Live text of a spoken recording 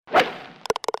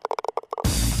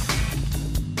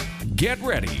Get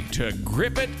ready to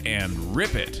grip it and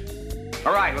rip it.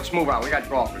 All right, let's move on. We got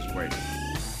golfers waiting.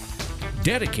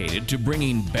 Dedicated to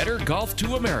bringing better golf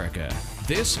to America,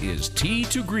 this is Tee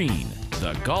to Green,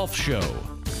 the golf show.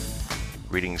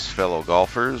 Greetings, fellow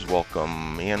golfers.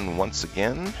 Welcome in once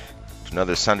again to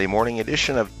another Sunday morning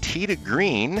edition of Tee to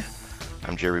Green.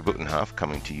 I'm Jerry Butenhoff,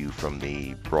 coming to you from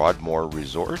the Broadmoor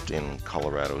Resort in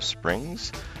Colorado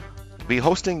Springs. We'll be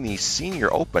hosting the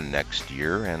Senior Open next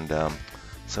year, and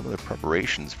some of the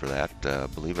preparations for that,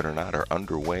 believe it or not, are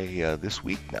underway this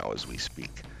week now as we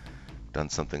speak. Done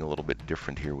something a little bit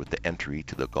different here with the entry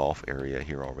to the golf area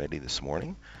here already this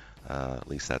morning. At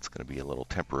least that's going to be a little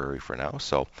temporary for now.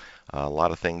 So a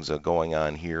lot of things going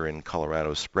on here in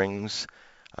Colorado Springs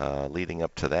leading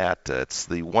up to that. It's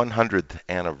the 100th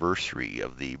anniversary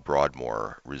of the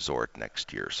Broadmoor Resort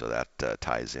next year, so that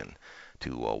ties in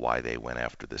to why they went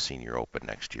after the Senior Open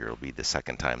next year. It'll be the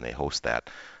second time they host that.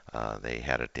 They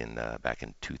had it back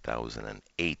in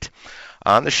 2008.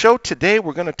 On the show today,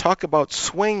 we're going to talk about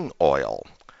swing oil.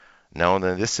 Now,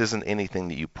 this isn't anything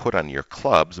that you put on your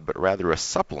clubs, but rather a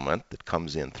supplement that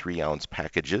comes in 3-ounce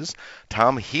packages.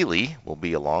 Tom Healy will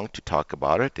be along to talk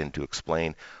about it and to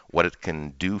explain what it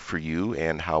can do for you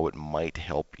and how it might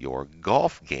help your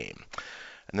golf game.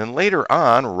 And then later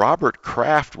on, Robert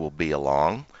Kraft will be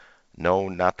along. No,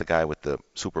 not the guy with the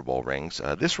Super Bowl rings.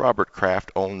 This Robert Kraft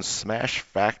owns Smash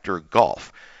Factor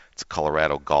Golf. It's a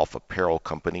Colorado golf apparel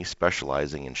company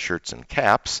specializing in shirts and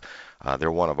caps.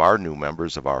 They're one of our new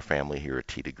members of our family here at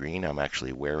Tee to Green. I'm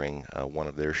actually wearing one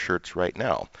of their shirts right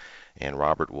now. And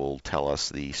Robert will tell us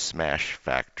the Smash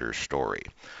Factor story.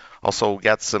 Also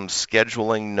got some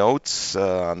scheduling notes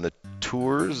on the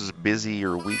tours.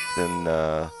 Busier week than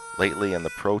lately on the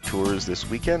Pro Tours this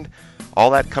weekend.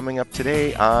 All that coming up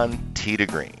today on Tee to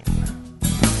Green.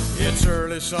 It's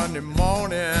early Sunday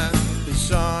morning, the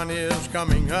sun is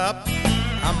coming up.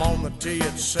 I'm on the tee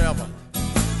at 7,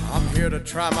 I'm here to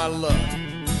try my luck.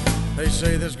 They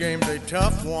say this game's a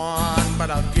tough one,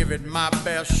 but I'll give it my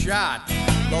best shot.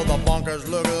 Though the bunkers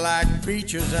look like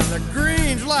beaches and the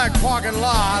greens like parking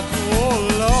lots. Oh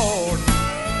Lord,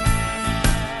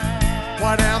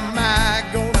 what am I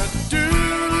gonna do?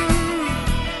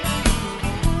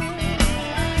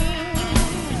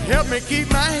 Help me keep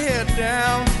my head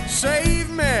down, save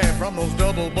me from those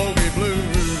double bogey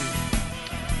blues.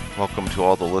 Welcome to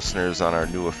all the listeners on our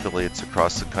new affiliates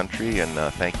across the country, and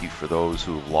thank you for those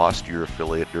who've lost your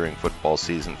affiliate during football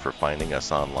season for finding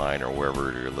us online or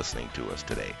wherever you're listening to us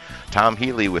today. Tom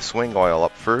Healy with Swing Oil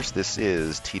up first. This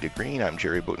is Tee to Green. I'm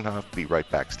Jerry Butenhoff. Be right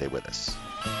back. Stay with us.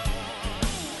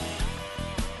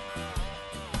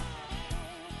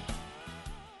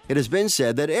 It has been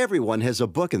said that everyone has a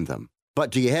book in them. But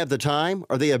do you have the time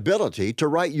or the ability to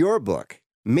write your book?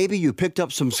 Maybe you picked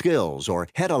up some skills or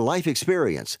had a life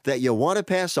experience that you want to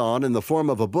pass on in the form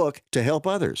of a book to help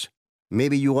others.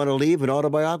 Maybe you want to leave an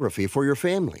autobiography for your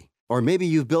family. Or maybe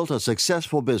you've built a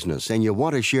successful business and you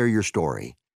want to share your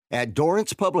story. At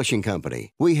Dorrance Publishing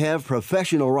Company, we have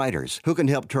professional writers who can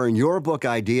help turn your book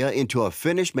idea into a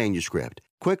finished manuscript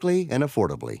quickly and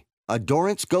affordably. A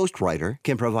Dorrance ghostwriter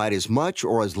can provide as much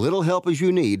or as little help as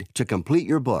you need to complete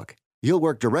your book. You'll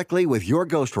work directly with your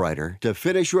ghostwriter to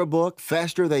finish your book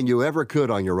faster than you ever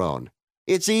could on your own.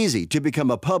 It's easy to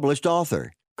become a published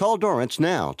author. Call Dorrance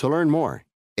now to learn more.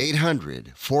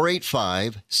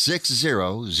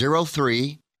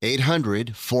 800-485-6003.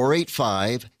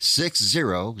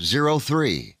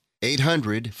 800-485-6003.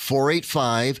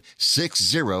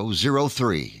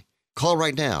 800-485-6003. Call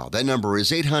right now. That number is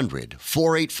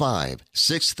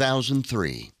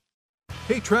 800-485-6003.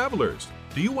 Hey, travelers.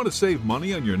 Do you want to save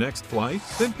money on your next flight?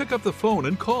 Then pick up the phone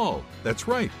and call. That's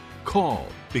right, call,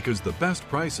 because the best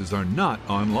prices are not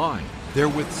online. They're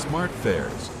with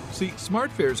SmartFares. See,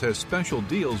 SmartFares has special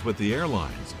deals with the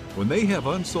airlines. When they have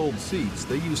unsold seats,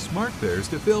 they use SmartFares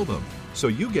to fill them. So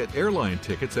you get airline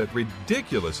tickets at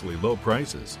ridiculously low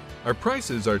prices. Our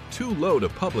prices are too low to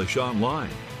publish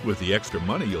online. With the extra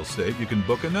money you'll save, you can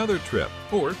book another trip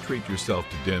or treat yourself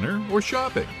to dinner or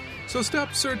shopping. So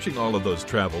stop searching all of those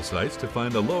travel sites to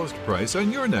find the lowest price on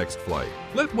your next flight.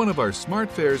 Let one of our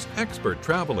SmartFares expert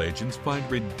travel agents find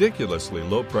ridiculously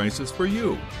low prices for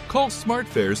you. Call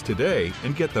SmartFares today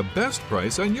and get the best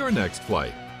price on your next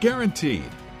flight. Guaranteed.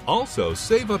 Also,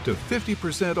 save up to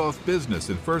 50% off business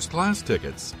and first-class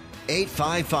tickets.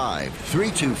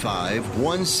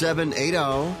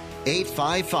 855-325-1780.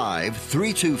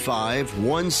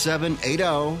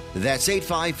 855-325-1780. That's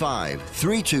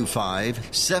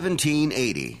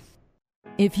 855-325-1780.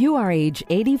 If you are age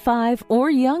 85 or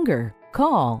younger,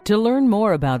 Call to learn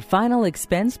more about final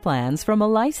expense plans from a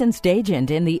licensed agent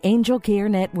in the Angel Care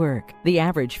Network. The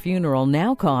average funeral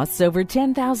now costs over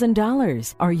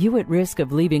 $10,000. Are you at risk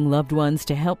of leaving loved ones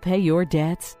to help pay your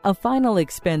debts? A final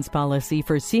expense policy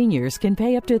for seniors can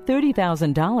pay up to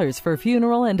 $30,000 for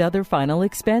funeral and other final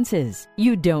expenses.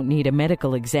 You don't need a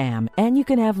medical exam, and you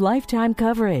can have lifetime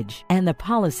coverage, and the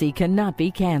policy cannot be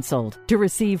canceled. To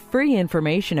receive free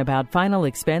information about final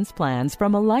expense plans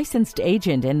from a licensed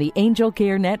agent in the Angel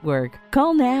Care Network,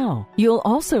 call now. You'll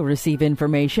also receive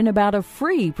information about a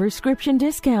free prescription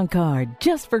discount card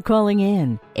just for calling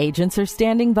in. Agents are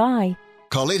standing by.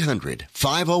 Call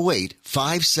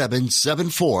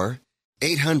 800-508-5774.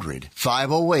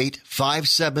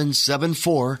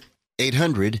 800-508-5774.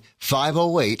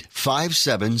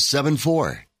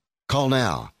 800-508-5774. Call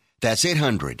now. That's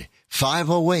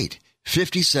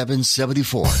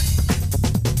 800-508-5774.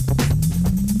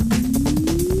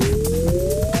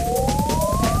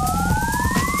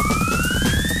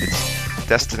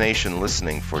 Destination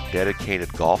listening for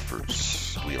dedicated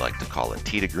golfers. We like to call it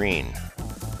Tee to Green.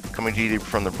 Coming to you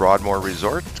from the Broadmoor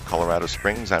Resort, Colorado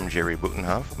Springs. I'm Jerry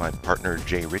Butenhoff. My partner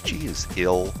Jay Ritchie is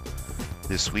ill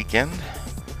this weekend.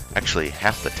 Actually,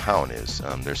 half the town is.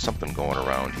 There's something going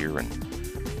around here, and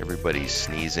everybody's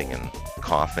sneezing and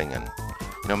coughing. And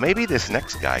maybe this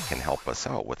next guy can help us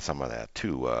out with some of that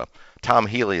too. Tom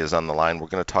Healy is on the line. We're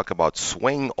going to talk about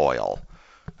swing oil.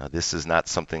 Now, this is not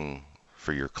something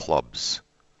for your clubs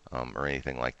or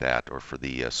anything like that, or for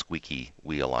the squeaky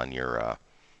wheel on your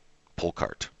pull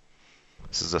cart.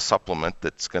 This is a supplement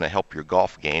that's going to help your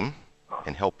golf game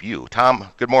and help you. Tom,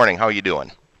 good morning. How are you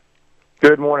doing?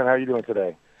 Good morning. How are you doing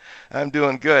today? I'm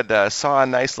doing good. Saw a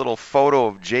nice little photo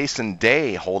of Jason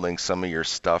Day holding some of your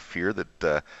stuff here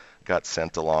that got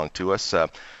sent along to us.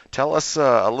 Tell us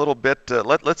a little bit.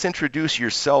 Let's introduce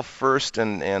yourself first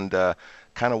and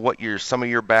kind of what some of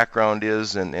your background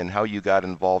is and how you got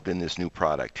involved in this new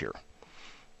product here.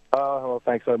 Well,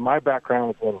 thanks. My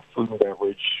background is in food and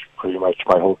beverage pretty much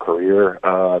my whole career.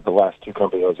 The last two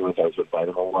companies I was with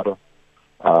Vitamin Water.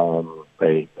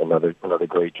 Another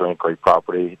great drink, great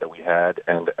property that we had.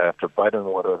 And after Vitamin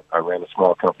Water, I ran a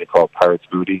small company called Pirates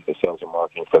Booty, the sales and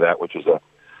marketing for that, which is a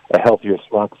healthier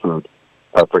snack food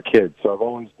for kids. So I've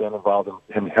always been involved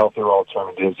in healthier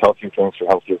alternatives, healthier drinks or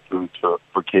healthier foods for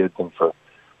kids and for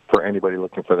anybody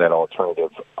looking for that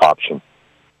alternative option.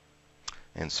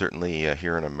 And certainly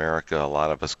here in America, a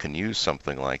lot of us can use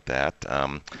something like that.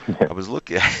 I was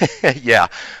looking,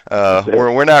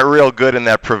 we're not real good in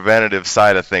that preventative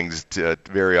side of things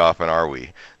very often, are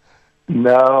we?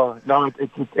 No,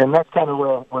 it's and that's kind of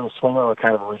where the swing oil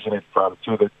kind of originated from.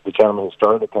 Too, the gentleman who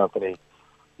started the company,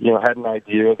 had an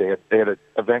idea. They had an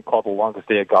event called the Longest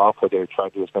Day of Golf, where they would try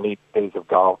to do as many days of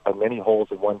golf, as many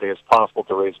holes in one day as possible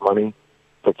to raise money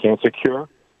for cancer cure.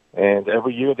 And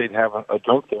every year they'd have a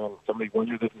drink there, and somebody one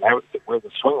year didn't have it with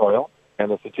the swing oil, and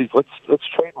they said, "Geez, let's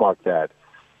trademark that."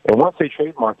 And once they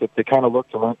trademarked it, they kind of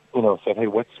looked and went, said, "Hey,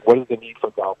 what is the need for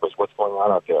golfers? What's going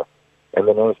on out there?" And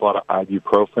they noticed a lot of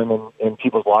ibuprofen in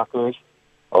people's lockers.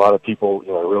 A lot of people,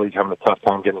 really having a tough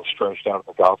time getting stretched out at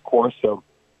the golf course. So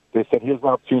they said, "Here's an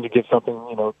opportunity to give something,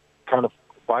 kind of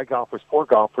by golfers for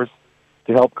golfers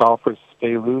to help golfers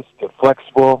stay loose, get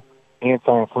flexible,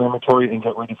 anti-inflammatory, and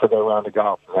get ready for their round of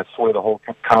golf." And that's where the whole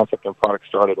concept and product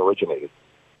originated.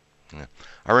 Yeah.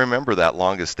 I remember that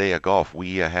Longest Day of Golf.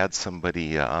 We had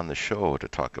somebody on the show to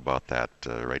talk about that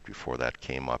right before that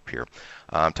came up here.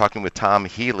 I'm talking with Tom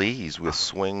Healy. He's with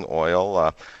Swing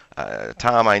Oil.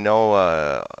 Tom, I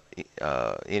know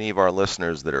any of our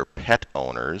listeners that are pet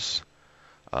owners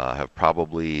have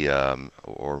probably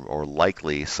or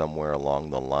likely somewhere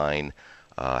along the line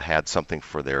had something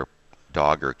for their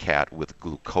dog or cat with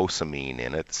glucosamine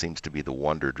in it. It seems to be the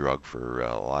wonder drug for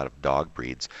a lot of dog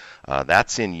breeds.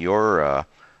 That's in your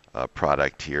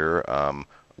product here.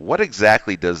 What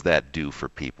exactly does that do for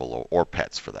people or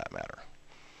pets for that matter?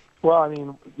 Well, I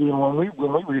mean, when we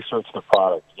researched the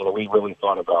product, we really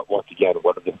thought about what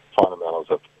are the fundamentals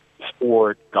of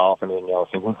sport, golf, and anything else.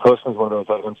 And glucosamine is one of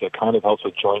those items that kind of helps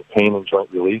with joint pain and joint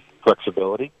relief,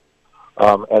 flexibility,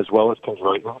 as well as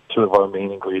chondroitin, two of our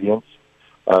main ingredients.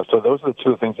 So those are the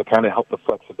two things that kind of help the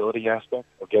flexibility aspect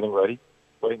of getting ready.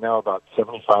 Right now, about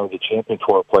 75 of the Champion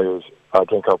Tour players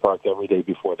drink our product every day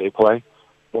before they play.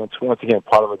 Once again,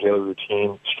 part of our daily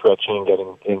routine, stretching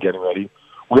and getting ready.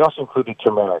 We also included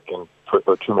turmeric,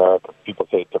 or turmeric, people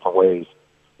say it different ways,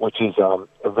 which is a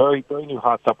very, very new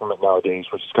hot supplement nowadays,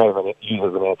 which is kind of used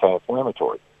as an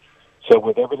anti-inflammatory. So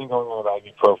with everything going on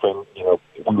with ibuprofen,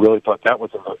 we really thought that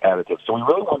was an additive. So we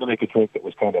really wanted to make a drink that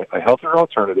was kind of a healthier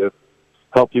alternative,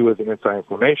 help you with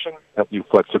anti-inflammation, help you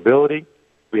flexibility,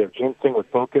 We have ginseng with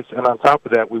focus, and on top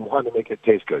of that, we want to make it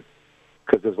taste good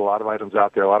because there's a lot of items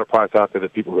out there, a lot of products out there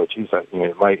that people go, geez,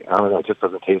 it might, I don't know, it just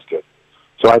doesn't taste good.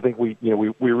 So I think we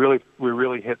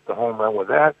really hit the home run with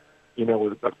that.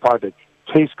 With a product that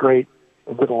tastes great,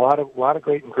 and with a lot of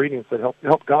great ingredients that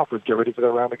help golfers get ready for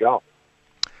their round of golf.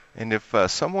 And if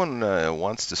someone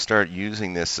wants to start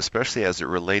using this, especially as it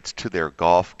relates to their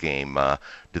golf game,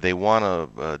 do they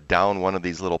want to down one of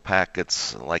these little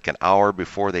packets like an hour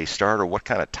before they start, or what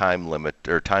kind of time limit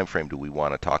or time frame do we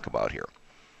want to talk about here?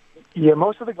 Yeah,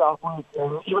 most of the golfers,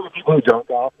 and even the people who don't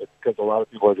golf, it's because a lot of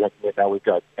people are drinking it now. We've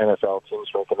got NFL teams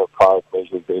drinking the product,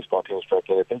 Major League Baseball teams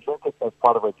drinking it. They drink it as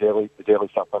part of the daily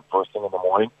supplement first thing in the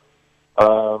morning. A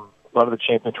lot of the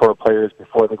Champion Tour players,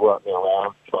 before they go out in their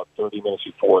round, about 30 minutes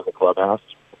before in the clubhouse.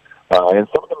 And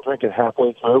some of them drink it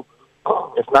halfway through.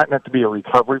 It's not meant to be a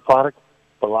recovery product,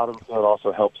 but a lot of them it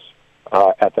also helps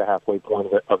at the halfway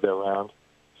point of their round.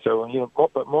 So,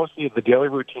 but mostly the daily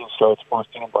routine starts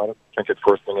first thing in the morning. Drink it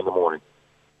first thing in the morning.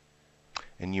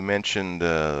 And you mentioned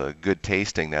good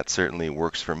tasting. That certainly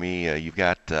works for me. You've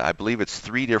got, I believe it's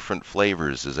 3 different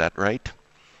flavors. Is that right?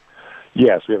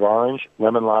 Yes, we have orange,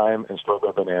 lemon lime, and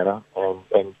strawberry banana.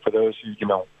 And for those who,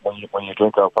 when you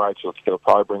drink our products, you'll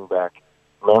probably bring back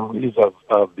memories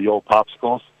of the old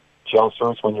popsicles, gel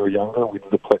sorts when you were younger. We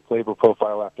did the flavor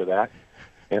profile after that.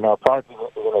 And our product is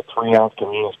in a 3-ounce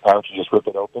convenience pouch. You just rip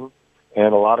it open.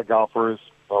 And a lot of golfers,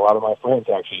 a lot of my friends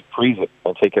actually freeze it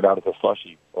and take it out of the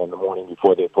slushie in the morning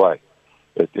before they play.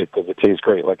 Because it tastes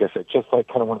great. Like I said, just like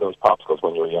kind of one of those popsicles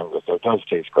when you were younger. So it does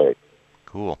taste great.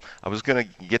 Cool. I was going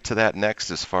to get to that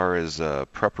next as far as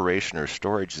preparation or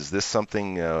storage. Is this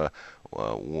something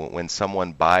when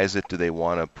someone buys it, do they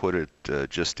want to put it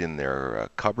just in their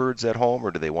cupboards at home,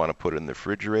 or do they want to put it in the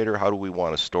refrigerator? How do we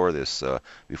want to store this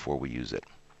before we use it?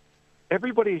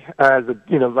 Everybody has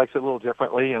likes it a little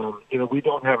differently. We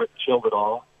don't have it chilled at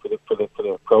all for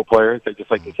the pro players. They just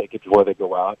like to take it before they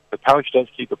go out. The pouch does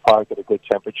keep the product at a good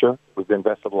temperature. We've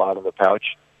invested a lot in the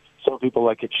pouch. Some people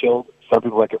like it chilled. Some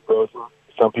people like it frozen.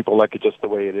 Some people like it just the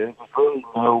way it is. There's really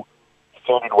no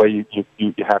certain way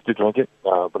you have to drink it,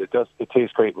 but it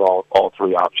tastes great in all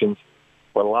 3 options.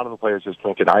 But a lot of the players just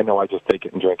drink it. I know I just take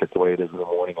it and drink it the way it is in the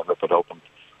morning and rip it open.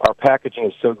 Our packaging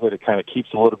is so good; it kind of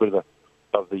keeps a little bit of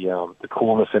the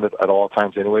coolness in it at all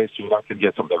times anyway, so you're not going to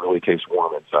get something that really tastes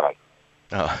warm inside.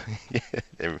 Oh,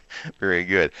 yeah, very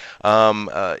good.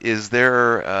 Is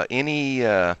there any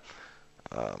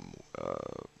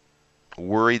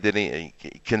worry that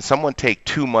can someone take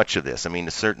too much of this? I mean,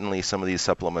 certainly some of these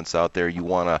supplements out there, you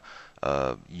want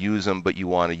to use them, but you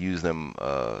want to use them,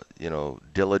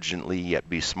 diligently yet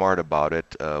be smart about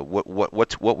it.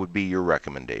 What would be your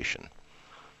recommendation?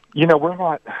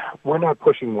 We're not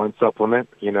pushing one supplement.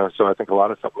 So I think a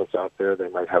lot of supplements out there, they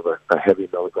might have a heavy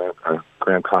milligram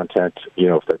content.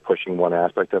 If they're pushing one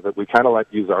aspect of it, we kind of like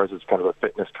to use ours as kind of a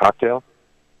fitness cocktail.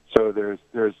 So there's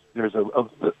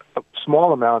a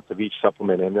small amount of each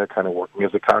supplement in there kind of working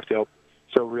as a cocktail.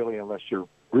 So really, unless you're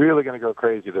really going to go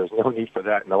crazy, there's no need for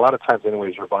that. And a lot of times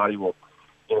anyways, your body will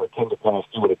tend to pass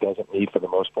through what it doesn't need for the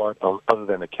most part, other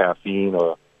than the caffeine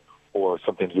or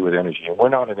something to do with energy. And we're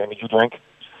not an energy drink.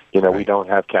 We don't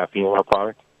have caffeine in our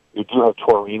product. We do have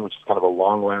taurine, which is kind of a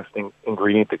long-lasting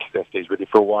ingredient that stays with you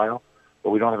for a while.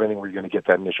 But we don't have anything where you're going to get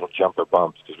that initial jump or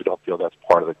bumps because we don't feel that's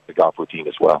part of the golf routine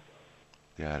as well.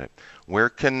 Got it. Where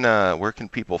can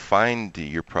people find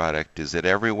your product? Is it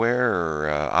everywhere, or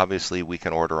obviously we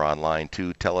can order online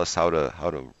too? Tell us how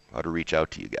to reach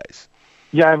out to you guys.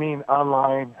 Yeah, I mean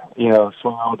online.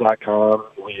 Swingall.com.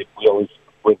 We always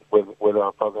with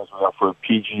our programs we offer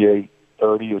PGA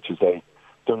 30, which is a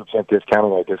 30% discount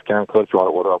on our discount code if you want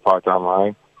to order our product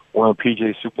online. We're on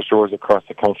PGA Superstores across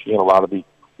the country and a lot of the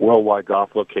worldwide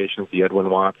golf locations, the Edwin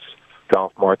Watts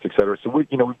golf marts, et cetera. So we've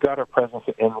got our presence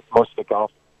in most of the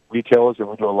golf retailers, and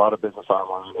we do a lot of business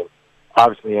online. And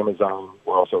obviously, Amazon.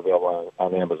 We're also available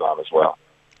on Amazon as well.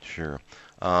 Sure.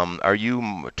 Are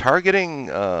you targeting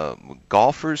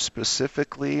golfers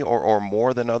specifically, or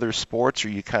more than other sports? Or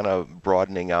are you kind of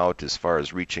broadening out as far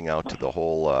as reaching out to the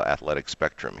whole athletic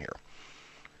spectrum here?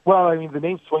 Well, I mean, the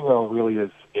name Swingall really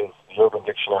is the Urban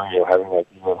Dictionary of having that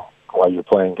while you're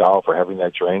playing golf or having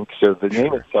that drink. So the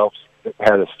name itself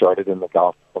has started in the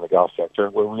golf sector.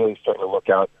 We're really starting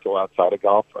to go outside of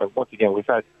golf. And once again, we've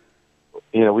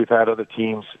had other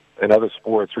teams and other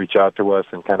sports reach out to us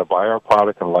and kind of buy our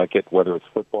product and like it, whether it's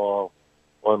football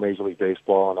or Major League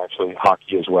Baseball and actually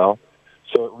hockey as well.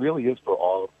 So it really is for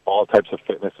all types of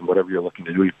fitness and whatever you're looking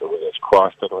to do, whether it's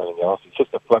CrossFit or anything else. It's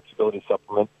just a flexibility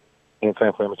supplement,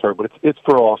 anti-inflammatory, but it's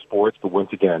for all sports. But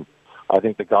once again, I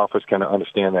think the golfers kind of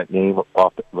understand that name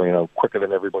quicker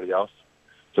than everybody else.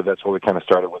 So that's where we kind of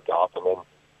started with golf. And then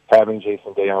having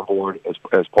Jason Day on board as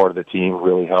part of the team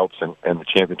really helps, and the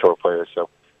Champion Tour players. So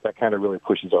that kind of really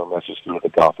pushes our message through the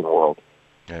golfing world.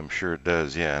 I'm sure it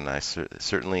does, yeah. And I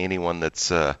certainly anyone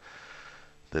that's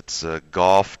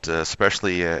golfed,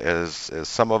 especially as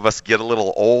some of us get a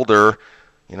little older,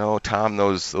 you know, Tom,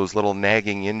 those little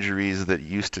nagging injuries that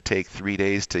used to take 3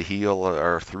 days to heal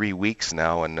are 3 weeks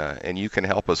now, and you can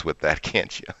help us with that,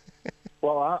 can't you?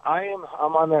 Well,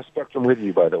 I'm on that spectrum with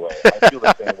you, by the way. I feel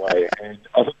the same way. And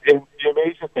the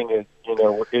amazing thing is, you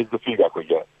know, is the feedback we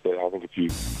get. I think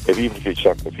even if you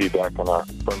check the feedback from our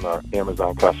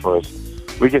Amazon customers,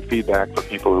 we get feedback from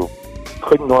people who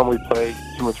couldn't normally play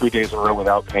 2 or 3 days in a row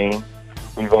without pain.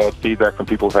 We've had feedback from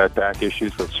people who've had back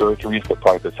issues with surgeries. The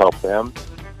product has helped them.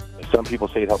 Some people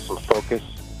say it helps them focus.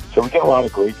 So we get a lot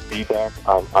of great feedback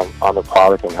on the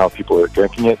product and how people are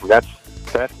drinking it. And that's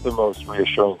the most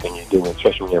reassuring thing you do,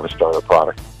 especially when you ever start a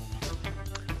product.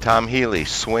 Tom Healy,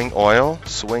 Swing Oil,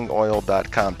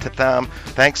 swingoil.com. Tom,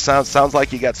 thanks. Sounds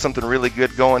like you got something really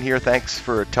good going here. Thanks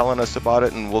for telling us about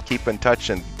it, and we'll keep in touch,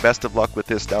 and best of luck with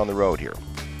this down the road here.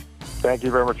 Thank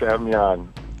you very much for having me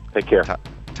on. Take care.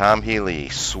 Tom Healy,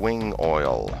 Swing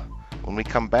Oil. When we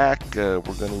come back, we're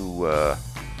going to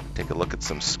take a look at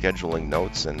some scheduling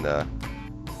notes and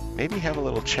maybe have a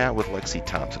little chat with Lexi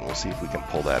Thompson. We'll see if we can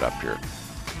pull that up here.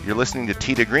 You're listening to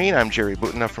Tee to Green. I'm Jerry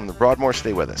Butenoff from the Broadmoor.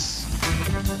 Stay with us.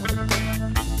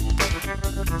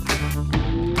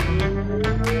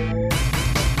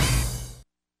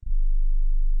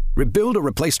 Rebuild or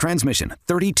replace transmission,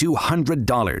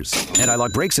 $3,200.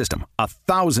 Anti-lock brake system,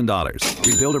 $1,000.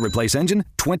 Rebuild or replace engine,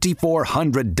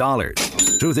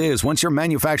 $2,400. Truth is, once your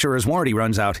manufacturer's warranty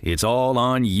runs out, it's all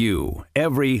on you.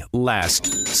 Every last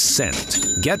cent.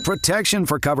 Get protection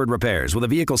for covered repairs with a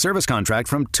vehicle service contract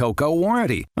from Toco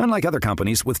Warranty. Unlike other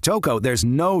companies, with Toco, there's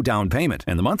no down payment,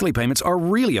 and the monthly payments are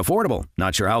really affordable.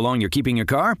 Not sure how long you're keeping your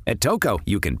car? At Toco,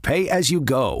 you can pay as you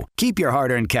go. Keep your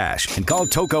hard-earned cash and call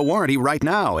Toco Warranty right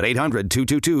now at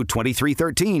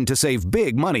 800-222-2313 to save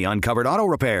big money on covered auto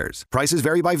repairs. Prices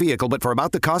vary by vehicle, but for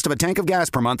about the cost of a tank of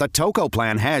gas per month, a Toco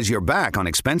plan has your back on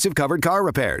expensive covered car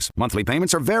repairs. Monthly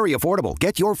payments are very affordable.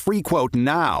 Get your free quote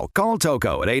now. Call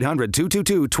Toco at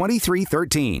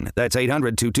 800-222-2313. That's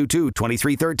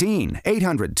 800-222-2313.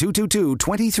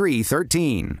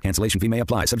 800-222-2313. Cancellation fee may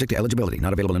apply. Subject to eligibility.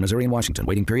 Not available in Missouri and Washington.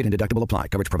 Waiting period and deductible apply.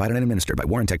 Coverage provided and administered by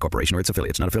Warrantech Corporation or its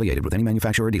affiliates. Not affiliated with any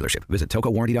manufacturer or dealership. Visit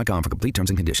TocoWarranty.com for complete terms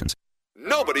and conditions.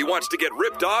 Nobody wants to get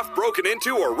ripped off, broken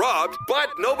into, or robbed,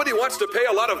 but nobody wants to pay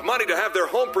a lot of money to have their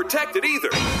home protected either.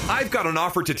 I've got an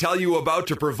offer to tell you about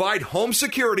to provide home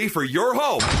security for your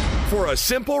home for a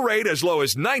simple rate as low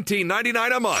as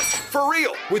 $19.99 a month. For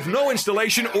real, with no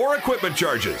installation or equipment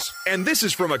charges. And this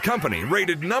is from a company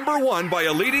rated #1 by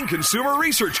a leading consumer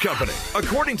research company.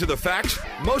 According to the facts,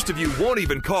 most of you won't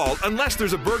even call unless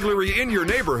there's a burglary in your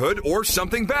neighborhood or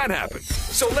something bad happened.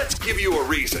 So let's give you a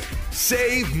reason.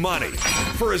 Save money.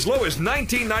 For as low as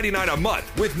 $19.99 a month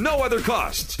with no other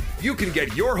costs, you can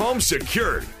get your home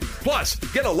secured. Plus,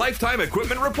 get a lifetime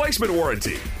equipment replacement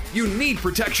warranty. You need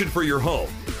protection for your home.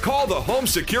 Call the Home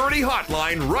Security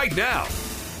Hotline right now.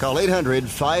 Call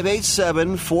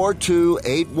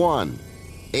 800-587-4281.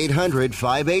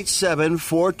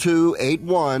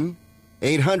 800-587-4281.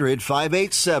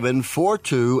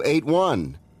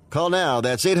 800-587-4281. Call now.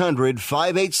 That's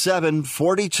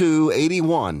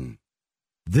 800-587-4281.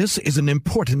 This is an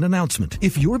important announcement.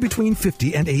 If you're between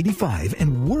 50 and 85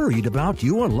 and worried about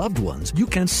your loved ones, you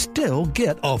can still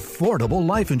get affordable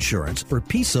life insurance for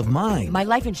peace of mind. My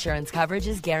life insurance coverage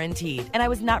is guaranteed, and I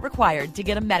was not required to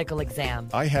get a medical exam.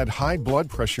 I had high blood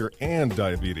pressure and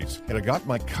diabetes, and I got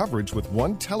my coverage with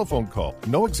one telephone call.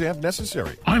 No exam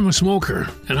necessary. I'm a smoker,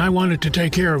 and I wanted to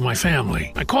take care of my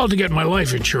family. I called to get my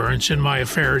life insurance and my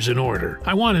affairs in order.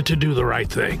 I wanted to do the right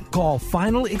thing. Call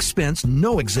Final Expense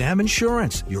No Exam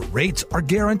Insurance. Your rates are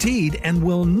guaranteed and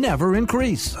will never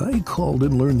increase. I called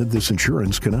and learned that this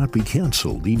insurance cannot be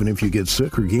canceled, even if you get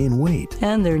sick or gain weight.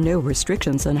 And there are no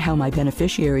restrictions on how my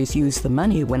beneficiaries use the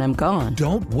money when I'm gone.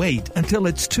 Don't wait until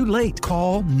it's too late.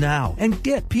 Call now and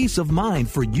get peace of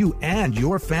mind for you and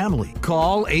your family.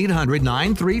 Call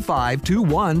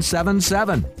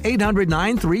 800-935-2177.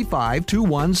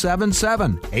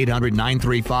 800-935-2177.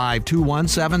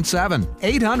 800-935-2177.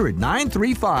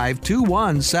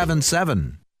 800-935-2177.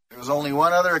 There's only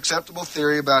one other acceptable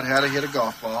theory about how to hit a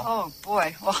golf ball. Oh,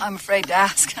 boy. Well, I'm afraid to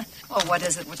ask. Well, what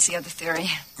is it? What's the other theory?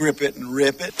 Grip it and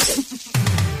rip it.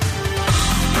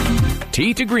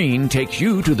 Tee to Green takes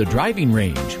you to the driving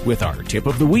range with our tip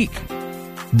of the week.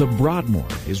 The Broadmoor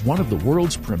is one of the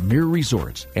world's premier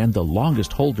resorts and the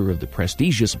longest holder of the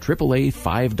prestigious AAA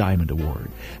 5 Diamond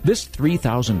Award. This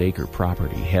 3,000-acre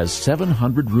property has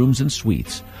 700 rooms and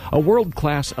suites, a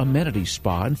world-class amenity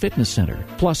spa and fitness center,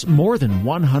 plus more than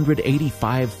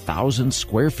 185,000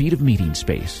 square feet of meeting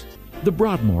space. The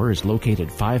Broadmoor is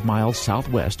located 5 miles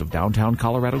southwest of downtown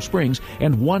Colorado Springs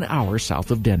and 1 hour south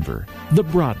of Denver. The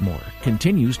Broadmoor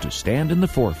continues to stand in the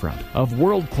forefront of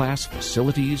world-class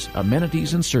facilities,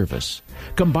 amenities, and service,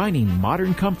 combining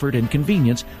modern comfort and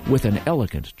convenience with an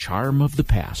elegant charm of the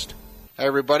past. Hi,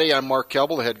 everybody. I'm Mark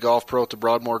Kelble, the head golf pro at the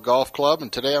Broadmoor Golf Club,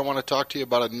 and today I want to talk to you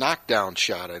about a knockdown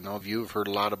shot. I know you have heard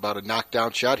a lot about a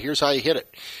knockdown shot. Here's how you hit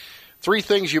it. 3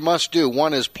 things you must do.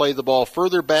 One is play the ball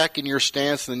further back in your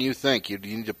stance than you think. You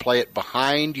need to play it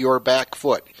behind your back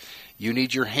foot. You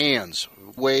need your hands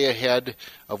way ahead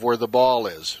of where the ball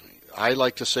is. I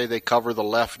like to say they cover the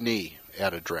left knee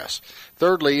at address.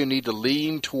 Thirdly, you need to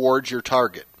lean towards your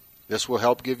target. This will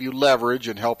help give you leverage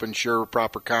and help ensure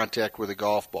proper contact with the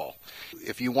golf ball.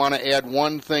 If you want to add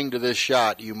one thing to this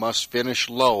shot, you must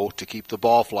finish low to keep the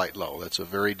ball flight low. That's a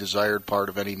very desired part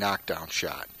of any knockdown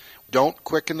shot. Don't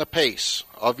quicken the pace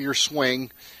of your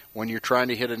swing when you're trying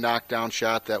to hit a knockdown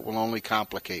shot. That will only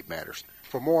complicate matters.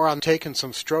 For more on taking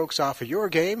some strokes off of your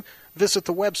game, visit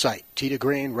the website,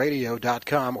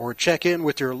 teetogreenradio.com, or check in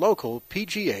with your local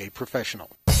PGA professional.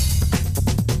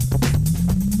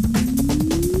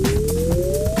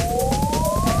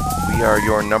 We are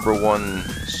your number one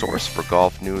source for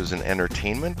golf news and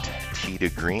entertainment, Tee to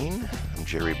Green. I'm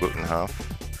Jerry Butenhoff.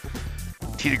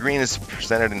 Tee to Green is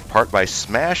presented in part by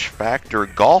Smash Factor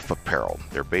Golf Apparel.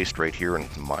 They're based right here in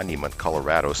Monument,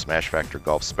 Colorado. Smash Factor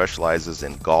Golf specializes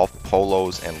in golf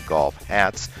polos and golf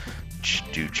hats.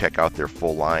 Do check out their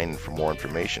full line. For more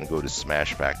information, go to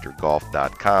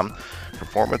smashfactorgolf.com.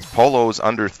 Performance polos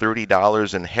under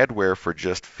 $30 and headwear for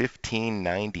just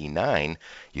 $15.99.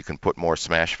 You can put more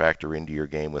Smash Factor into your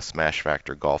game with Smash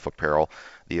Factor Golf Apparel,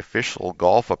 the official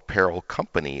golf apparel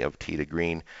company of Tee to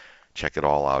Green. Check it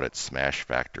all out at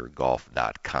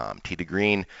smashfactorgolf.com. Tee to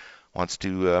Green wants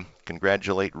to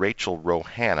congratulate Rachel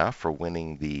Rohanna for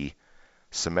winning the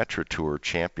Symetra Tour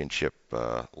Championship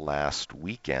last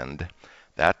weekend.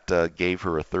 That gave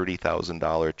her a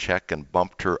 $30,000 check and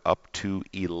bumped her up to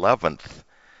 11th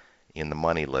in the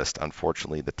money list.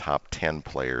 Unfortunately, the top 10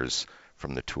 players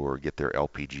from the tour get their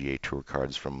LPGA Tour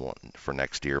cards for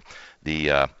next year.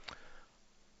 The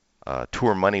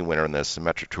tour money winner in the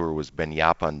Symetra Tour was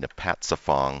Benyapa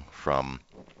Napatsafong from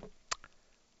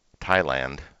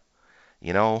Thailand.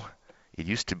 You know, it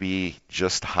used to be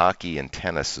just hockey and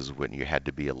tennis is when you had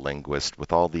to be a linguist.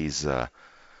 With all these,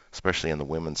 especially on the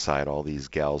women's side, all these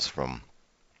gals from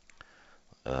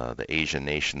the Asian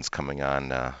nations coming on,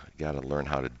 you got to learn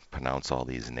how to pronounce all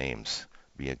these names.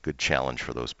 Be a good challenge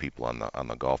for those people on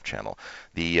the Golf Channel.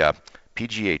 The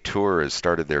PGA Tour has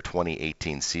started their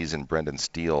 2018 season. Brendan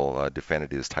Steele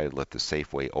defended his title at the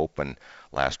Safeway Open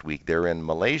last week. They're in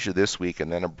Malaysia this week, and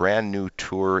then a brand new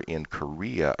tour in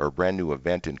Korea, or brand new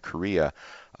event in Korea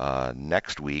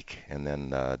next week, and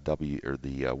then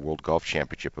the World Golf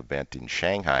Championship event in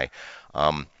Shanghai.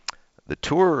 The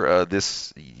tour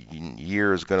this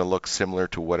year is going to look similar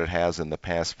to what it has in the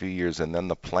past few years, and then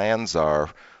the plans are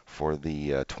for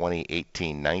the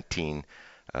 2018-19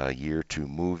 year to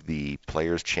move the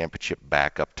Players' Championship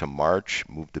back up to March,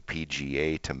 move the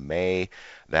PGA to May.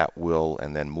 That will,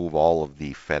 and then move all of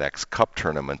the FedEx Cup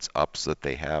tournaments up so that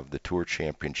they have the Tour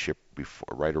Championship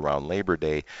right around Labor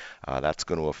Day. That's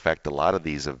going to affect a lot of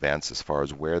these events as far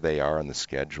as where they are on the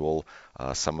schedule.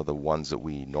 Some of the ones that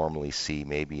we normally see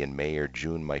maybe in May or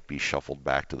June might be shuffled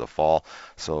back to the fall.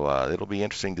 So it'll be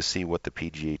interesting to see what the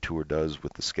PGA Tour does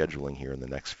with the scheduling here in the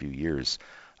next few years.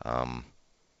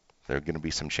 There are going to be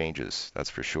some changes,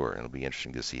 that's for sure. It'll be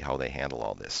interesting to see how they handle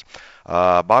all this.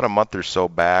 About a month or so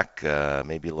back,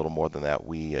 maybe a little more than that,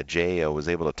 Jay was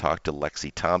able to talk to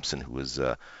Lexi Thompson, who was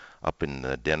up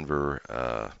in Denver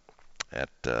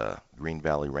at Green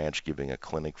Valley Ranch giving a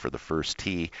clinic for the First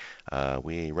Tee.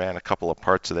 We ran a couple of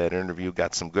parts of that interview,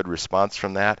 got some good response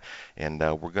from that, and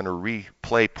we're going to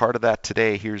replay part of that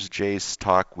today. Here's Jay's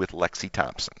talk with Lexi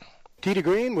Thompson. Tee to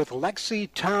Green with Lexi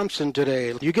Thompson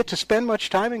today. You get to spend much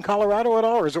time in Colorado at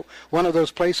all, or is it one of those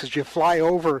places you fly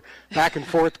over back and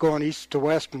forth going east to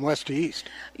west and west to east?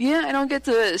 Yeah, I don't get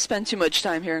to spend too much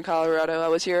time here in Colorado. I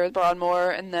was here at Broadmoor,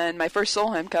 and then my first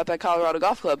Solheim Cup at Colorado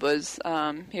Golf Club was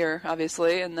here,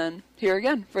 obviously, and then here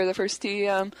again for the First Tee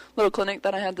little clinic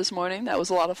that I had this morning. That was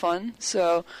a lot of fun.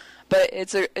 So, but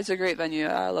it's a great venue.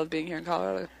 I love being here in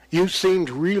Colorado. You seemed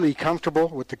really comfortable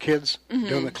with the kids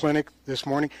doing the clinic this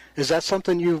morning. Is that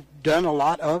something you've done a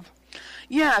lot of?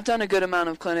 Yeah, I've done a good amount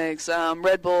of clinics.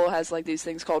 Red Bull has like these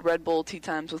things called Red Bull Tea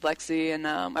Times with Lexi, and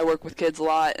I work with kids a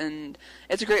lot, and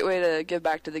it's a great way to give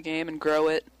back to the game and grow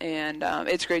it, and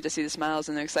it's great to see the smiles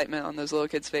and the excitement on those little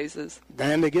kids' faces.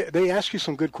 And they ask you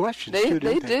some good questions, too, don't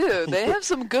they? They do. They have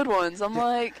some good ones. I'm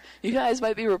like, you guys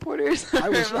might be reporters. I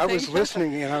was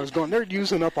listening, and I was going, they're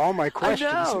using up all my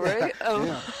questions. I know, right?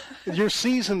 Yeah. Your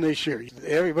season this year,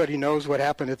 everybody knows what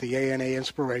happened at the ANA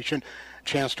Inspiration,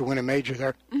 chance to win a major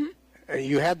there. Mm-hmm.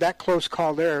 You had that close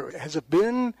call there. Has it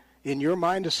been, in your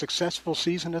mind, a successful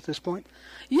season at this point?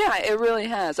 Yeah, it really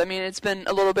has. I mean, it's been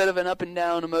a little bit of an up and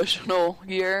down emotional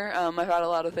year. I've had a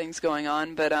lot of things going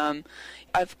on, but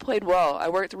I've played well. I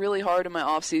worked really hard in my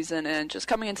off season, and just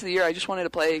coming into the year, I just wanted to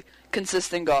play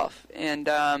consistent golf and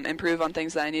improve on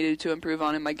things that I needed to improve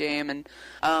on in my game. And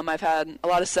I've had a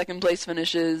lot of second place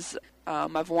finishes.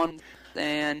 I've won.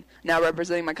 And now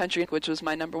representing my country, which was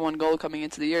my number one goal coming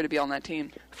into the year, to be on that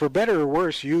team. For better or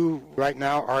worse, you right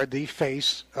now are the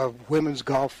face of women's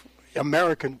golf,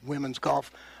 American women's golf,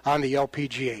 on the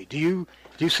LPGA. Do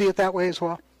you see it that way as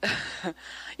well?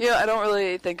 I don't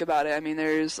really think about it. I mean,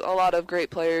 there's a lot of great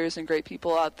players and great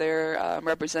people out there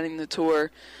representing the tour.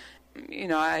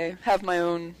 I have my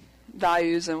own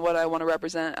values and what I want to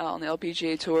represent out on the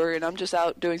LPGA tour, and I'm just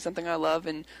out doing something I love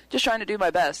and just trying to do my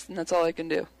best, and that's all I can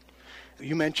do.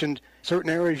 You mentioned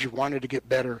certain areas you wanted to get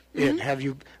better in. Have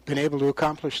you been able to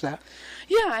accomplish that?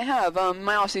 Yeah, I have.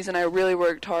 My off season, I really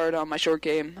worked hard on my short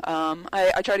game.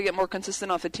 I try to get more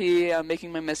consistent off the tee,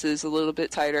 making my misses a little bit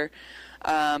tighter,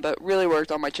 but really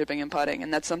worked on my chipping and putting,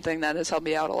 and that's something that has helped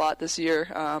me out a lot this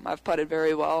year. I've putted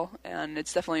very well, and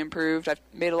it's definitely improved. I've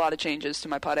made a lot of changes to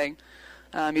my putting.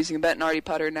 I'm using a Bettinardi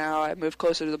putter now. I've moved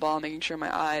closer to the ball, making sure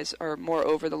my eyes are more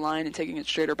over the line and taking it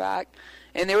straighter back.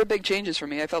 And they were big changes for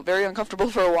me. I felt very uncomfortable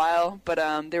for a while, but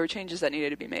there were changes that needed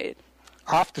to be made.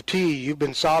 Off the tee, you've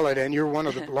been solid, and you're one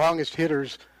of the longest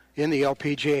hitters in the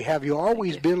LPGA. Have you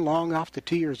always been long off the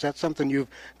tee, or is that something you've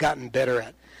gotten better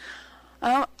at?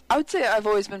 I would say I've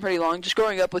always been pretty long. Just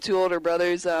growing up with two older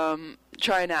brothers,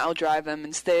 trying to outdrive them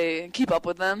and keep up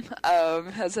with them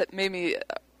has made me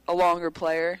a longer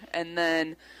player. And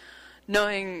then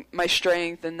knowing my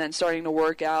strength and then starting to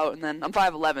work out, and then I'm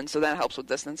 5'11", so that helps with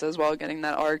distance as well, getting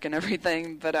that arc and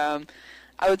everything. But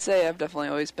I would say I've definitely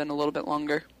always been a little bit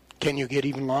longer. Can you get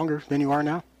even longer than you are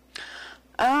now?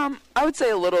 I would say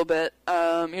a little bit.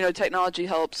 Technology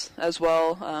helps as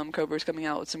well. Cobra's coming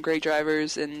out with some great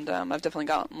drivers, and I've definitely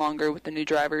gotten longer with the new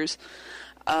drivers.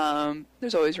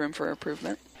 There's always room for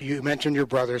improvement. You mentioned your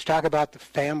brothers. Talk about the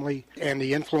family and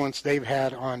the influence they've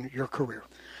had on your career.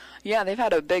 Yeah, they've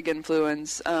had a big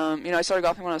influence. I started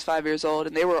golfing when I was 5 years old,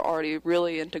 and they were already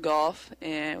really into golf,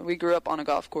 and we grew up on a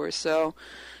golf course. So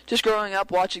just growing up,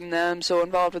 watching them so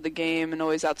involved with the game and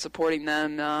always out supporting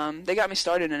them, they got me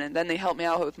started in it. Then they helped me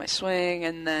out with my swing,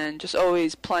 and then just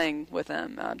always playing with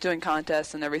them, doing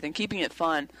contests and everything, keeping it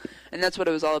fun. And that's what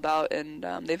it was all about, and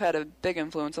they've had a big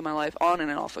influence on my life on and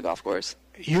off the golf course.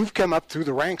 You've come up through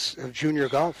the ranks of junior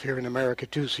golf here in America,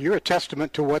 too, so you're a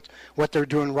testament to what they're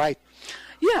doing right.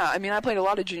 Yeah, I mean, I played a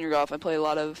lot of junior golf. I played a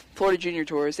lot of Florida Junior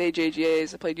Tours,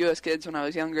 AJGAs. I played U.S. Kids when I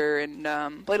was younger, and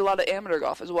played a lot of amateur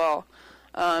golf as well.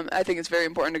 I think it's very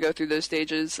important to go through those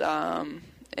stages and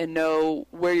know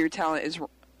where your talent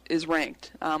is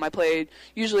ranked. I played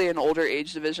usually in older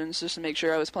age divisions just to make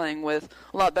sure I was playing with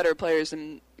a lot better players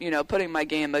and, putting my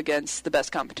game against the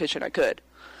best competition I could.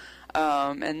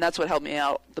 And that's what helped me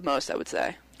out the most, I would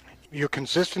say. Your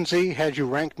consistency has you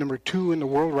ranked number 2 in the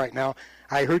world right now.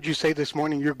 I heard you say this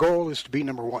morning your goal is to be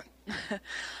number 1.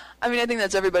 I mean, I think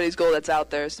that's everybody's goal that's out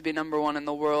there, is to be number 1 in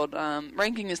the world.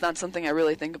 Ranking is not something I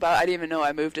really think about. I didn't even know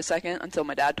I moved to second until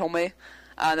my dad told me.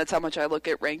 That's how much I look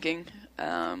at ranking.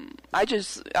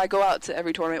 I go out to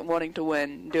every tournament wanting to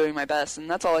win, doing my best, and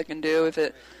that's all I can do. If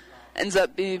it ends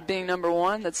up being number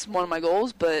 1, that's one of my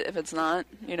goals, but if it's not,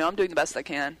 I'm doing the best I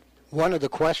can. One of the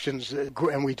questions,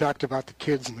 and we talked about the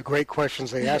kids and the great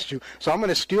questions they asked you, so I'm going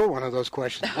to steal one of those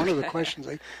questions. One of the questions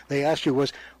they asked you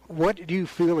was, what do you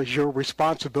feel is your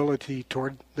responsibility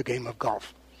toward the game of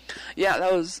golf? Yeah,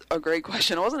 that was a great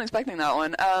question. I wasn't expecting that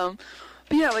one. But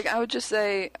yeah, I would just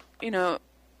say,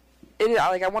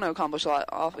 I want to accomplish a lot,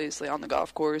 obviously, on the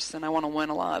golf course, and I want to win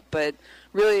a lot, but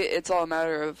really it's all a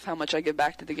matter of how much I give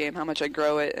back to the game, how much I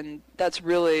grow it, and that's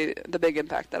really the big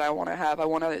impact that I want to have. I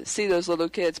want to see those little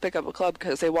kids pick up a club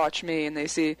because they watch me and they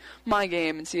see my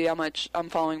game and see how much I'm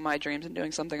following my dreams and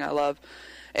doing something I love,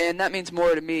 and that means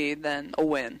more to me than a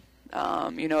win.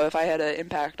 If I had an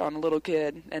impact on a little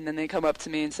kid and then they come up to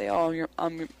me and say,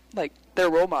 I'm like their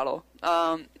role model,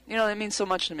 it means so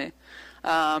much to me.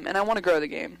 And I want to grow the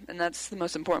game, and that's the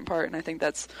most important part, and I think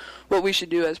that's what we should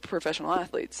do as professional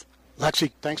athletes.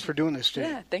 Lexi, thanks for doing this, Jay.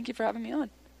 Yeah, thank you for having me on.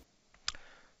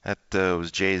 That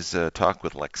was Jay's talk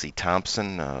with Lexi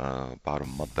Thompson about a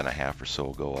month and a half or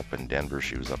so ago up in Denver.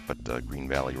 She was up at Green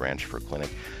Valley Ranch for a clinic.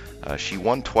 She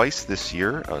won twice this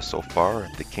year so far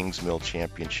at the Kings Mill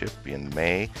Championship in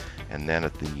May, and then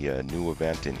at the new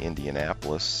event in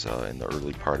Indianapolis in the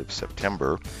early part of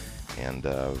September. And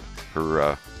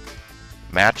her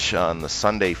match on the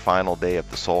Sunday final day of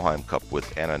the Solheim Cup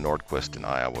with Anna Nordquist in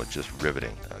Iowa, just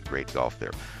riveting. Great golf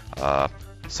there.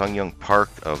 Sungyoung Park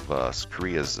of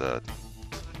Korea's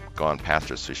gone past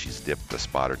her, so she's dipped a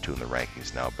spot or two in the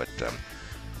rankings now. But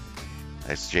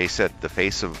as Jay said, the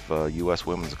face of U.S.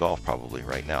 women's golf probably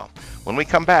right now. When we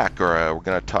come back, we're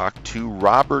going to talk to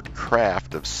Robert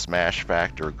Kraft of Smash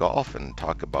Factor Golf and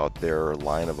talk about their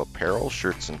line of apparel,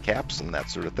 shirts and caps and that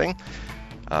sort of thing.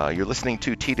 You're listening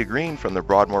to Tee to Green from the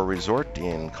Broadmoor Resort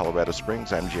in Colorado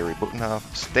Springs. I'm Jerry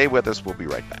Butenhoff. Stay with us. We'll be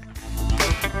right back.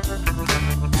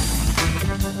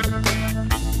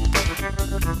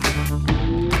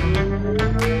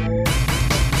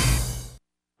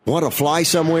 Want to fly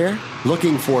somewhere?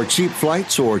 Looking for cheap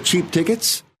flights or cheap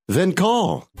tickets? Then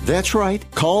call. That's right.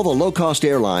 Call the low-cost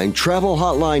airline travel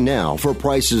hotline now for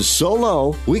prices so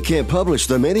low we can't publish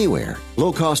them anywhere.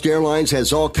 Low-cost airlines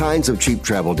has all kinds of cheap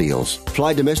travel deals.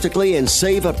 Fly domestically and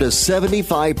save up to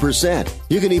 75%.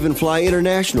 You can even fly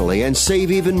internationally and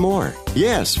save even more.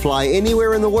 Yes, fly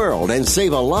anywhere in the world and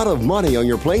save a lot of money on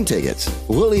your plane tickets.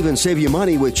 We'll even save you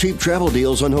money with cheap travel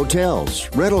deals on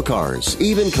hotels, rental cars,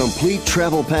 even complete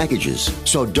travel packages.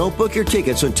 So don't book your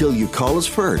tickets until you call us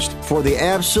first for the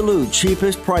absolute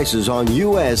cheapest prices on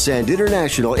U.S. and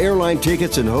international airline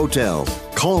tickets and hotels.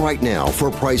 Call right now for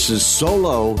prices so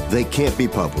low they can't be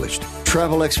published.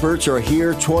 Travel experts are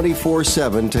here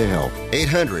 24/7 to help.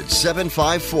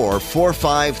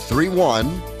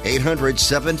 800-754-4531.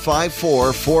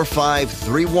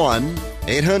 800-754-4531.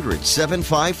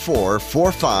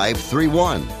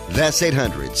 800-754-4531. That's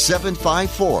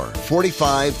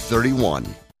 800-754-4531.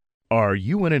 Are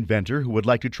you an inventor who would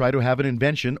like to try to have an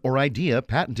invention or idea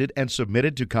patented and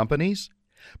submitted to companies?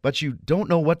 But you don't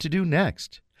know what to do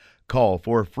next? Call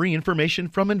for free information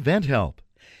from InventHelp.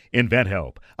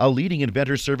 InventHelp, a leading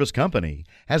inventor service company,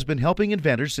 has been helping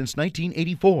inventors since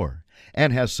 1984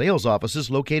 and has sales offices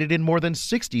located in more than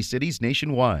 60 cities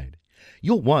nationwide.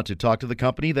 You'll want to talk to the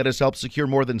company that has helped secure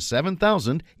more than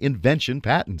 7,000 invention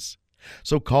patents.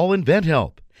 So call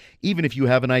InventHelp. Even if you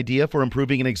have an idea for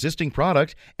improving an existing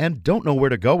product and don't know where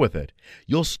to go with it,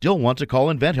 you'll still want to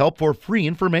call InventHelp for free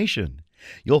information.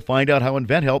 You'll find out how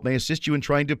InventHelp may assist you in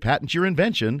trying to patent your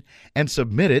invention and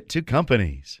submit it to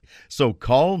companies. So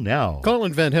call now. Call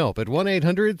InventHelp at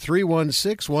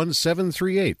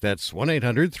 1-800-316-1738. That's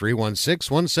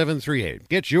 1-800-316-1738.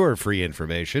 Get your free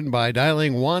information by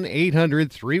dialing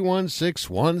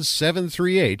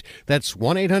 1-800-316-1738. That's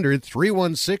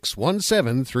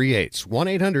 1-800-316-1738.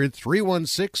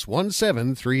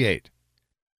 1-800-316-1738.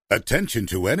 Attention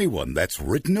to anyone that's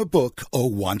written a book or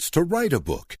wants to write a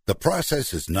book. The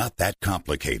process is not that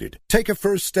complicated. Take a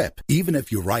first step. Even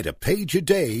if you write a page a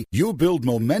day, you'll build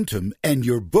momentum and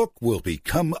your book will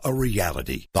become a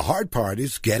reality. The hard part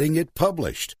is getting it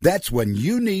published. That's when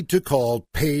you need to call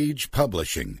Page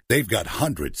Publishing. They've got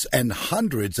hundreds and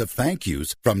hundreds of thank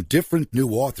yous from different new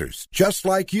authors, just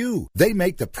like you. They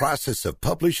make the process of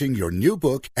publishing your new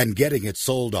book and getting it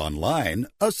sold online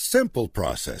a simple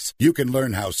process. You can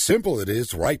learn how simple it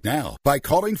is right now by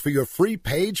calling for your free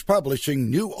Page Publishing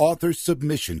New Author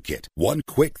Submission Kit. One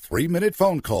quick 3-minute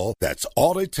phone call, that's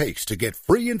all it takes to get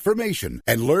free information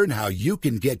and learn how you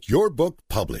can get your book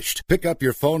published. Pick up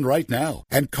your phone right now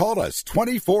and call us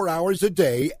 24 hours a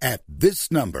day at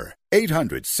this number.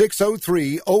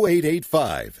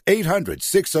 800-603-0885.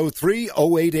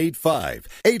 800-603-0885.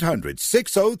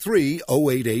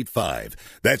 800-603-0885.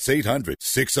 That's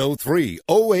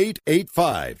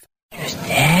 800-603-0885. Just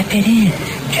tap it in.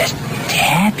 Just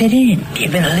tap it in.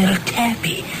 Give it a little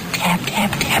tappy. Tap, tap,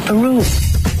 tap-a-roo.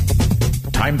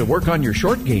 Time to work on your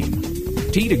short game.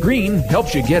 Tee to Green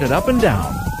helps you get it up and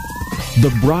down.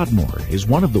 The Broadmoor is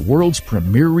one of the world's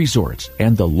premier resorts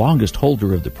and the longest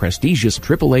holder of the prestigious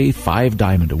AAA 5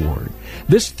 Diamond Award.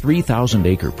 This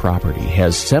 3,000-acre property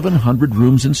has 700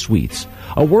 rooms and suites,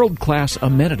 a world-class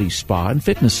amenity spa and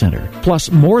fitness center, plus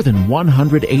more than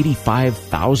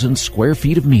 185,000 square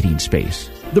feet of meeting space.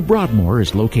 The Broadmoor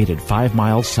is located 5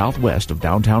 miles southwest of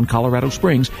downtown Colorado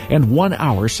Springs and 1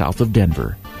 hour south of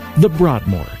Denver. The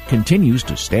Broadmoor continues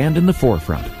to stand in the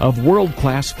forefront of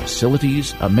world-class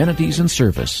facilities, amenities, and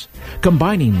service,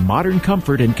 combining modern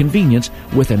comfort and convenience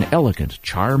with an elegant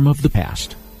charm of the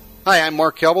past. Hi, I'm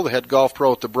Mark Kelble, the head golf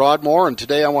pro at the Broadmoor, and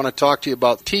today I want to talk to you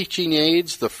about teaching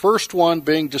aids, the first one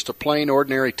being just a plain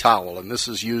ordinary towel, and this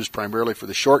is used primarily for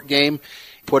the short game.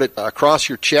 Put it across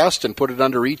your chest and put it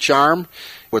under each arm.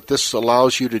 What this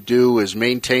allows you to do is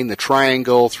maintain the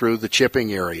triangle through the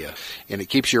chipping area, and it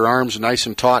keeps your arms nice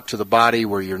and taut to the body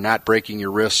where you're not breaking your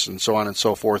wrists and so on and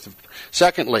so forth.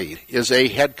 Secondly is a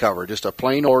head cover, just a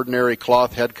plain ordinary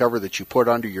cloth head cover that you put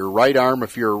under your right arm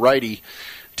if you're a righty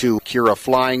to cure a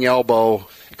flying elbow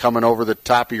coming over the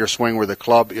top of your swing where the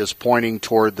club is pointing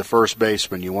toward the first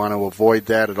baseman. You want to avoid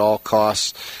that at all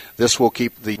costs. This will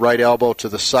keep the right elbow to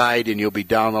the side, and you'll be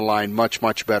down the line much,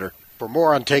 much better. For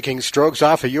more on taking strokes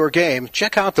off of your game,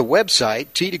 check out the website,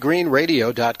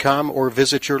 tdgreenradio.com, or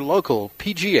visit your local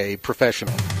PGA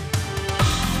professional.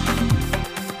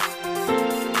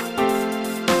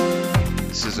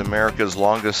 This is America's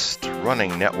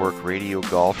longest-running network radio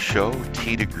golf show,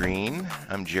 Tee to Green.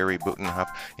 I'm Jerry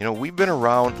Butenhoff. You know, we've been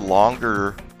around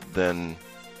longer than...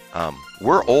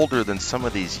 we're older than some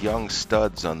of these young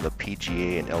studs on the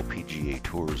PGA and LPGA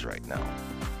tours right now,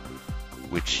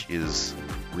 which is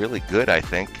really good, I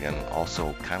think, and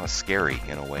also kind of scary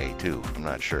in a way, too. I'm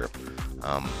not sure.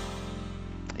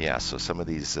 Yeah, so some of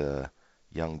these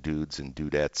young dudes and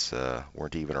dudettes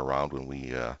weren't even around when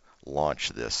we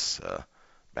launched this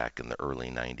back in the early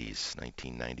 90s,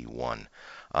 1991.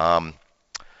 I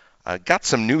got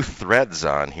some new threads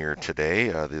on here today.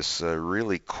 This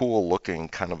really cool looking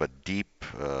kind of a deep,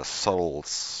 subtle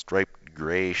striped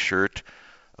gray shirt,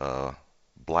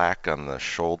 black on the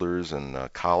shoulders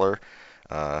and collar.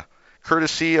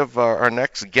 Courtesy of our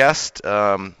next guest,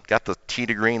 got the Tee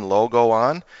to Green logo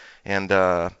on. And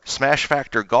Smash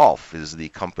Factor Golf is the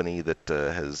company that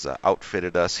has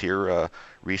outfitted us here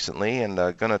recently, and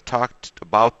going to talk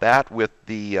about that with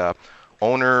the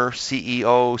owner,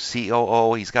 CEO,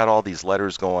 COO. He's got all these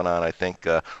letters going on, I think.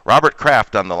 Robert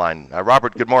Kraft on the line.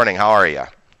 Robert, good morning. How are you?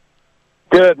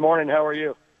 Good morning. How are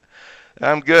you?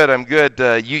 I'm good.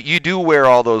 You do wear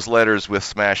all those letters with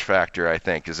Smash Factor, I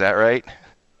think. Is that right?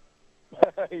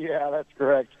 Yeah, that's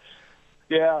correct.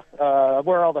 Yeah, I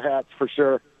wear all the hats for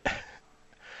sure.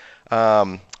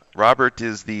 Robert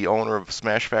is the owner of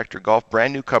Smash Factor Golf,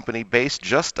 brand new company based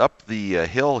just up the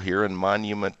hill here in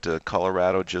Monument,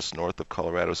 Colorado, just north of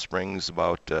Colorado Springs,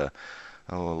 about a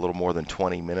little more than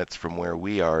 20 minutes from where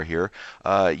we are here.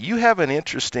 You have an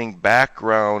interesting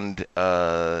background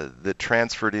that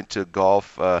transferred into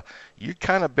golf. You've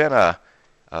kind of been a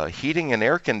heating and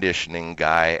air conditioning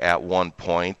guy at one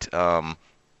point.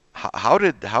 How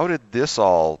did this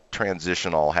all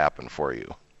transition all happen for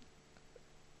you?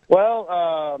 Well,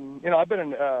 I've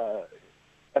been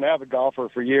an avid golfer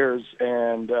for years,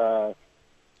 and so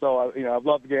I've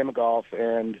loved the game of golf.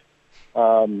 And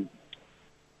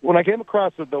when I came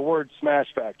across the word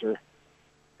Smash Factor,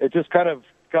 it just kind of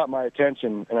got my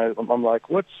attention, and I'm like,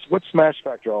 what's Smash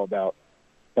Factor all about?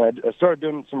 And I started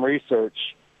doing some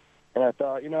research, and I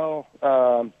thought,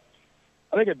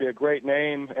 I think it'd be a great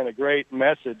name and a great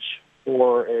message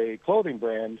for a clothing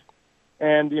brand.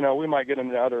 And, we might get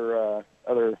into other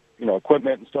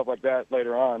equipment and stuff like that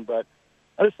later on. But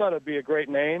I just thought it'd be a great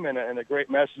name and a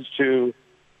great message to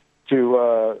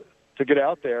get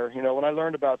out there. When I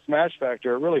learned about Smash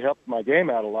Factor, it really helped my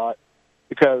game out a lot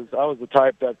because I was the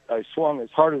type that I swung as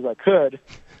hard as I could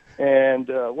and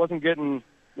wasn't getting,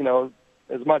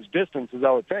 as much distance as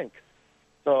I would think.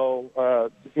 So,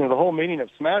 the whole meaning of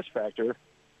Smash Factor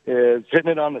is hitting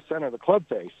it on the center of the club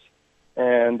face.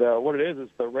 And what it is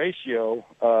the ratio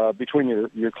between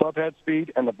your club head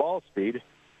speed and the ball speed.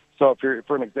 So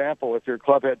for an example, if your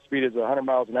club head speed is 100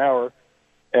 miles an hour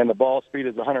and the ball speed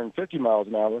is 150 miles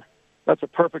an hour, that's a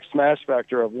perfect smash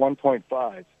factor of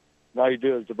 1.5. And all you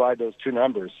do is divide those two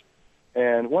numbers.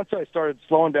 And once I started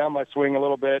slowing down my swing a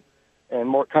little bit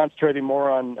and concentrating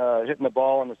more on hitting the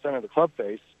ball in the center of the club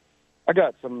face, I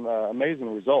got some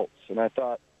amazing results. And I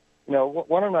thought,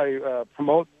 why don't I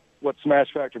promote what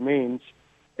Smash Factor means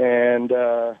and,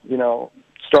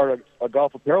 start a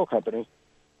golf apparel company.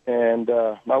 And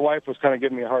my wife was kind of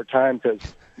giving me a hard time because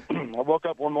I woke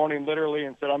up one morning literally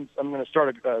and said, I'm going to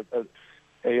start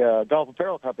a golf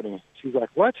apparel company. She's like,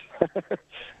 what?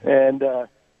 And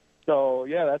so,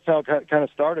 yeah, that's how it kind of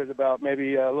started about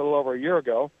maybe a little over a year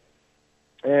ago.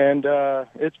 And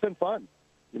it's been fun.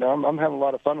 I'm having a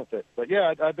lot of fun with it. But,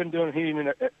 yeah, I've been doing heating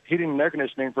and air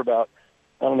conditioning for about,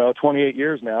 28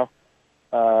 years now.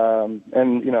 So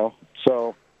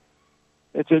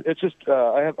it's just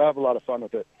I have a lot of fun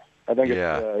with it. I think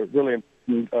it's really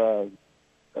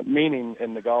meaning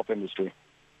in the golf industry.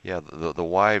 Yeah, the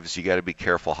wives, you got to be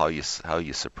careful how you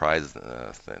surprise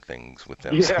things with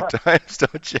them sometimes,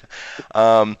 don't you?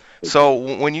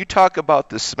 So when you talk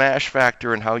about the smash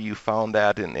factor and how you found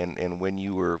that, and when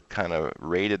you were kind of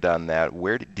rated on that,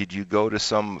 where did you go to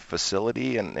some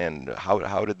facility, and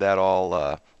how did that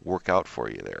all work out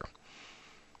for you there?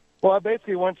 Well, I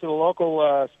basically went to the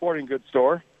local sporting goods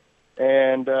store,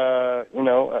 and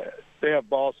they have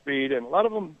ball speed, and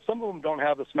some of them don't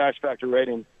have the smash factor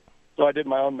rating. So I did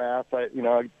my own math. I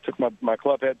took my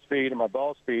club head speed and my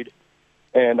ball speed,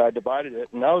 and I divided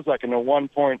it, and I was like in the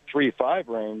 1.35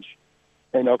 range,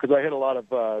 because I hit a lot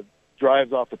of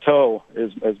drives off the toe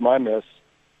as my miss,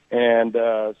 and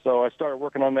so I started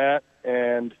working on that,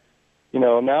 and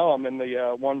now I'm in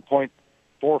the 1.45,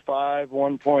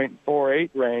 1.48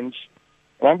 range,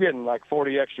 and I'm getting like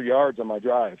 40 extra yards on my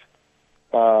drive,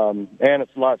 and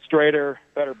it's a lot straighter,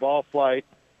 better ball flight.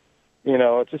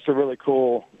 It's just a really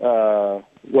cool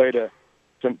way to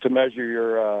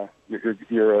measure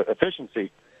your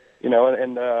efficiency.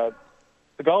 And the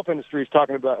golf industry is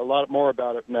talking about a lot more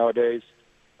about it nowadays.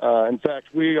 In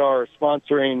fact, we are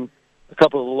sponsoring a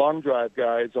couple of the long drive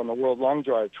guys on the World Long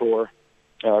Drive Tour,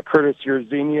 Curtis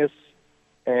Yerzenius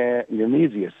and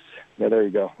Yerzenius. Yeah, there you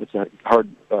go. It's a hard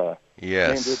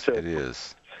yes, name to it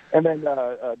is. And then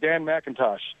Dan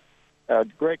McIntosh.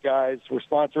 Great guys. We're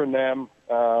sponsoring them.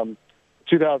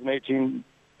 2018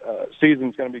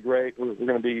 season's going to be great. We're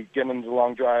going to be getting into the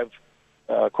long drive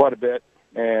quite a bit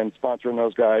and sponsoring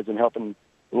those guys and helping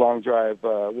the long drive,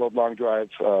 World Long Drive,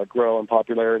 grow in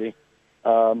popularity.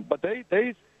 But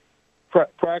they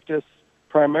practice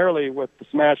primarily with the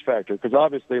smash factor because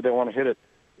obviously they want to hit it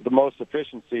with the most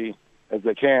efficiency as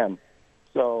they can.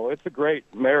 So it's a great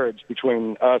marriage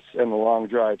between us and the long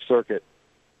drive circuit.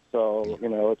 So,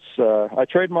 it's I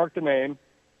trademarked the name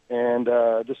and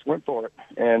just went for it.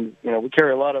 And, we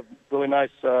carry a lot of really nice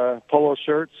polo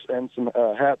shirts and some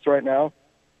hats right now.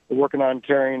 We're working on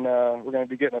carrying, we're going to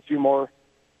be getting a few more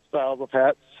styles of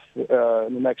hats in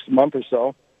the next month or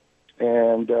so.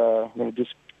 And we're going to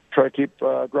just try to keep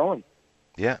growing.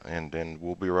 Yeah, and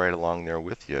we'll be right along there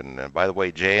with you. And by the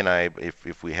way, Jay and I,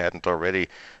 if we hadn't already,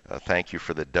 thank you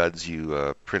for the duds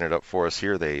you printed up for us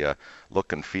here. They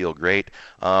look and feel great.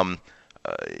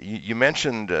 You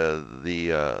mentioned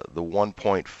the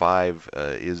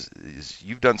 1.5 is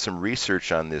you've done some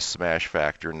research on this smash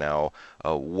factor now.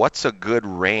 What's a good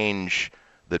range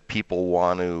that people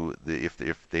want to,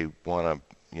 if they want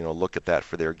to, look at that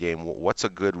for their game? What's a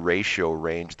good ratio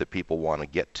range that people want to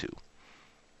get to?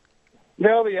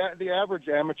 The average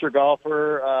amateur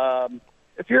golfer,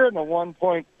 if you're in the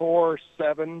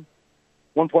 1.47,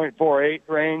 1.48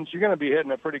 range, you're going to be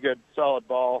hitting a pretty good solid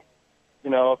ball.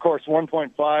 Of course,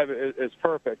 1.5 is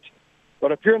perfect.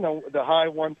 But if you're in the high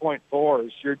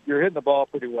 1.4s, you're hitting the ball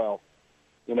pretty well.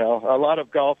 A lot of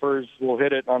golfers will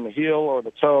hit it on the heel or the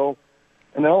toe,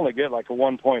 and they'll only get like a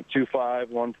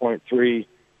 1.25,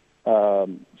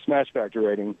 1.3 smash factor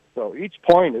rating. So each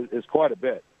point is quite a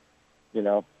bit,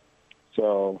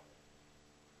 So.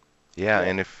 Yeah,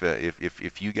 and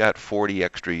if you got 40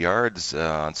 extra yards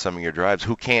on some of your drives,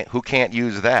 who can't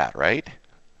use that, right?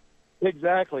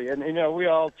 Exactly, and we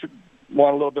all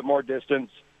want a little bit more distance,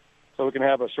 so we can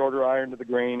have a shorter iron to the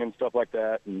green and stuff like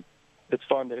that, and it's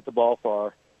fun to hit the ball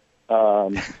far.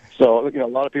 So a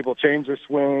lot of people change their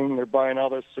swing. They're buying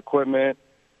all this equipment,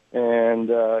 and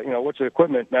which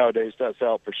equipment nowadays does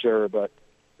help for sure, but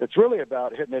it's really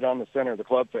about hitting it on the center of the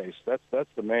club face. That's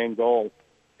the main goal.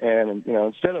 And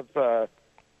instead of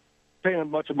paying a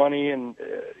bunch of money and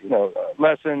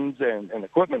lessons and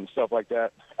equipment and stuff like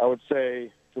that, I would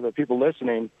say to the people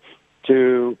listening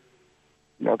to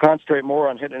concentrate more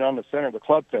on hitting it on the center of the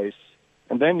club face,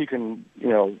 and then you can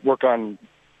work on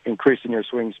increasing your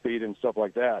swing speed and stuff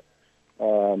like that.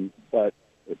 But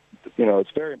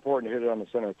it's very important to hit it on the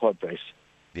center of the club face.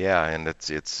 Yeah, and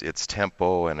it's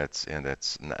tempo, and it's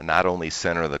not only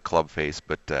center of the club face,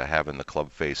 but having the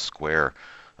club face square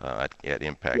at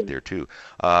impact there too.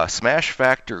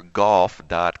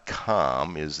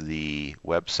 SmashFactorGolf.com is the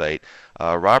website.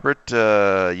 Robert,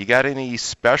 you got any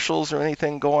specials or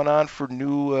anything going on for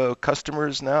new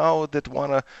customers now that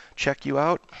want to check you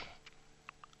out?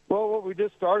 Well, what we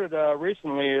just started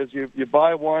recently is you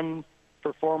buy one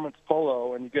performance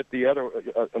polo and you get the other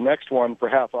the next one for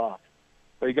half off.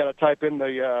 So you got to type in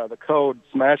the code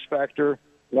SmashFactor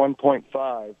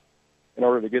 1.5 in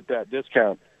order to get that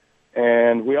discount.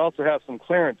 And we also have some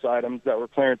clearance items that we're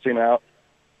clearancing out,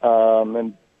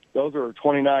 and those are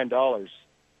 $29.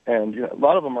 And a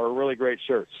lot of them are really great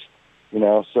shirts,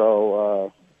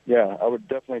 So I would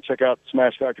definitely check out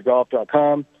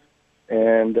SmashFactorGolf.com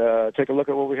and take a look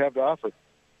at what we have to offer.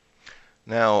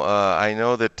 Now, I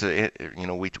know that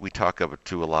we talk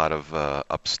to a lot of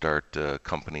upstart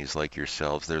companies like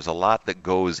yourselves. There's a lot that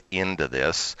goes into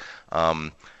this.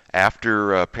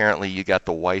 After apparently you got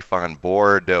the wife on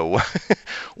board,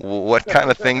 what kind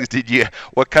of things did you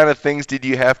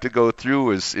have to go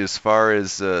through as far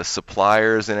as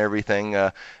suppliers and everything?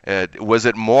 Was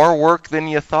it more work than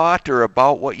you thought, or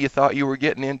about what you thought you were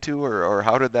getting into, or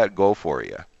how did that go for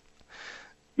you?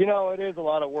 It is a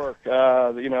lot of work,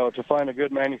 to find a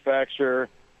good manufacturer.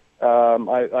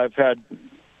 I've had,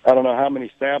 I don't know how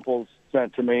many samples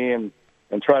sent to me and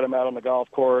tried them out on the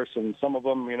golf course, and some of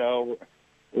them,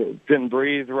 didn't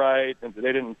breathe right, and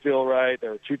they didn't feel right, they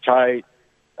were too tight.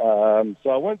 So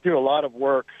I went through a lot of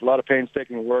work, a lot of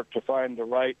painstaking work to find the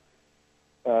right,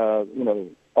 I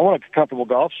want a comfortable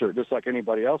golf shirt just like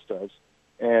anybody else does.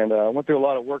 And I went through a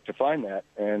lot of work to find that.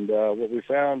 And what we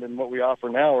found and what we offer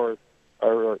now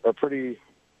are pretty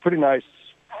nice,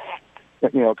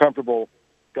 comfortable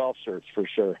golf shirts for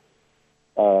sure.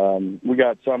 We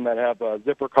got some that have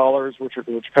zipper collars, which are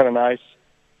kind of nice,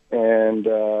 and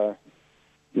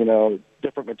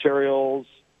different materials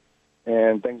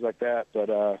and things like that. But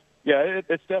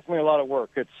it's definitely a lot of work.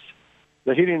 It's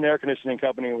the heating and air conditioning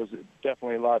company was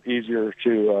definitely a lot easier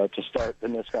to start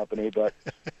than this company. But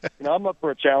I'm up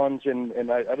for a challenge,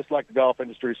 and I just like the golf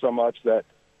industry so much that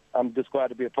I'm just glad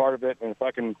to be a part of it. And if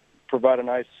I can provide a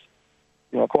nice,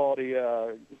 quality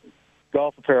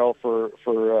golf apparel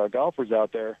for golfers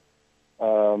out there,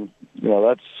 that's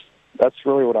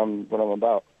really what I'm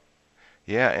about.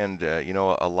 Yeah, and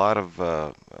a lot of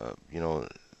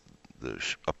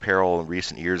the apparel in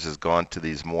recent years has gone to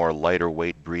these more lighter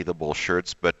weight, breathable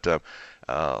shirts. But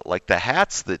like the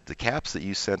hats, the caps that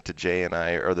you sent to Jay and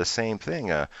I are the same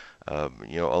thing. A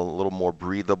little more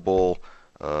breathable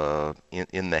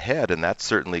in the head, and that's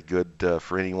certainly good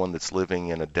for anyone that's living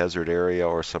in a desert area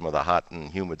or some of the hot and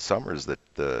humid summers that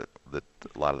a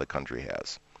lot of the country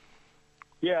has.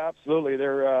 Yeah, absolutely.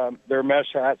 They're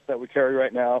mesh hats that we carry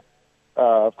right now.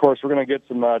 Of course, we're going to get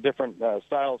some different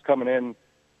styles coming in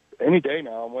any day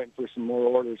now. I'm waiting for some more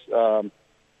orders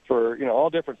for all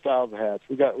different styles of hats.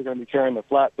 We're going to be carrying the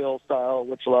flat bill style,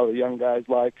 which a lot of the young guys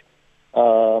like.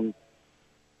 We're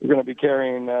going to be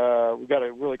carrying. We've got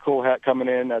a really cool hat coming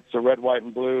in that's a red, white,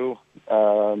 and blue.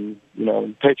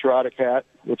 Patriotic hat,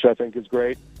 which I think is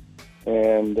great.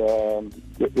 And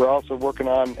we're also working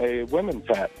on a women's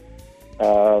hat.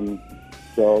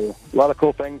 So a lot of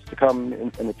cool things to come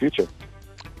in the future.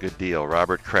 Good deal.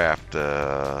 Robert Kraft,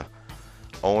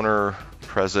 owner,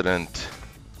 president,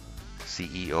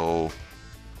 CEO,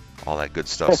 all that good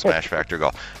stuff, Smash Factor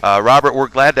Golf. Robert, we're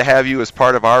glad to have you as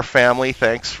part of our family.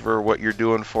 Thanks for what you're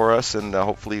doing for us, and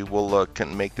hopefully we'll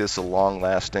can make this a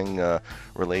long-lasting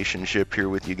relationship here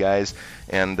with you guys.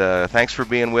 And thanks for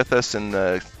being with us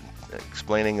and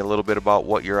explaining a little bit about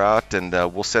what you're out, and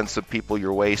we'll send some people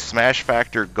your way.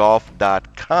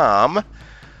 SmashFactorGolf.com.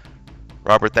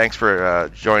 Robert, thanks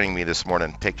for joining me this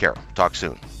morning. Take care. Talk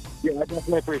soon. Yeah, I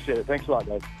definitely appreciate it. Thanks a lot,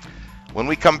 guys. When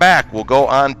we come back, we'll go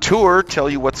on tour, tell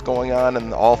you what's going on,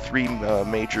 and all three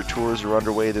major tours are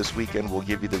underway this weekend. We'll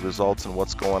give you the results and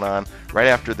what's going on. Right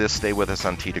after this, stay with us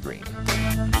on Tee to Green.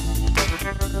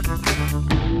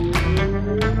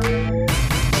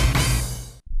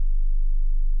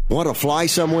 Want to fly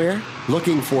somewhere?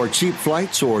 Looking for cheap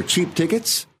flights or cheap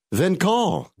tickets? Then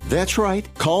call. That's right.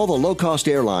 Call the low-cost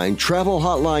airline travel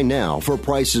hotline now for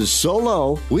prices so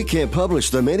low we can't publish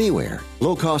them anywhere.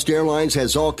 Low Cost Airlines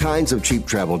has all kinds of cheap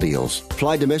travel deals.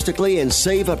 Fly domestically and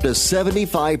save up to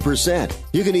 75%.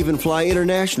 You can even fly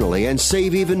internationally and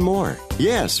save even more.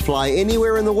 Yes, fly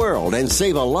anywhere in the world and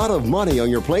save a lot of money on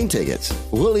your plane tickets.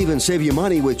 We'll even save you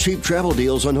money with cheap travel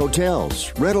deals on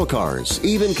hotels, rental cars,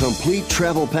 even complete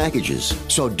travel packages.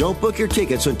 So don't book your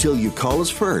tickets until you call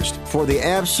us first for the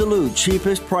absolute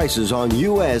cheapest prices on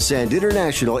U.S. and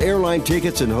international airline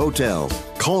tickets and hotels.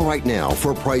 Call right now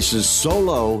for prices so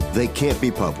low they can't be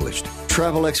published.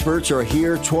 Travel experts are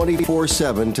here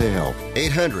 24/7 to help.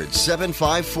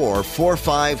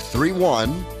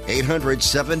 800-754-4531.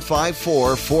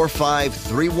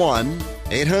 800-754-4531.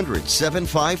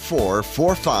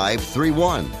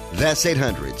 800-754-4531. That's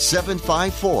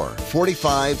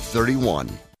 800-754-4531.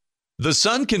 The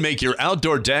sun can make your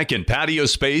outdoor deck and patio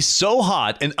space so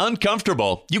hot and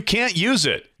uncomfortable you can't use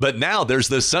it. But now there's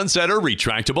the Sunsetter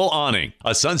Retractable Awning.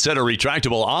 A Sunsetter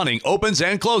Retractable Awning opens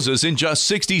and closes in just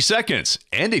 60 seconds,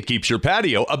 and it keeps your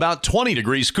patio about 20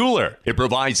 degrees cooler. It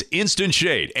provides instant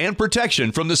shade and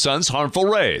protection from the sun's harmful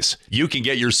rays. You can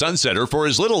get your Sunsetter for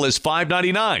as little as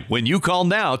 $5.99 when you call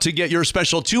now to get your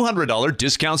special $200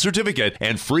 discount certificate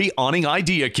and free awning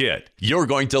idea kit. You're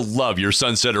going to love your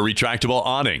Sunsetter Retractable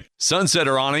Awning.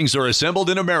 Sunsetter awnings are assembled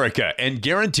in America and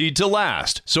guaranteed to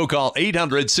last. So call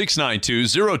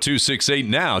 800-692-0268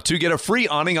 now to get a free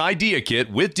awning idea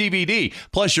kit with DVD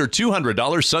plus your $200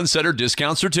 Sunsetter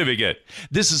discount certificate.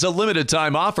 This is a limited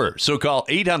time offer, so call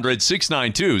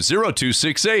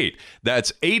 800-692-0268.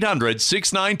 That's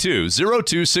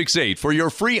 800-692-0268 for your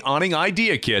free awning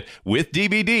idea kit with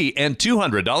DVD and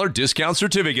 $200 discount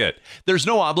certificate. There's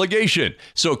no obligation,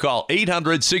 so call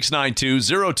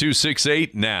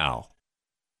 800-692-0268 now.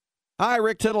 Hi,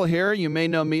 Rick Tittle here. You may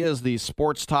know me as the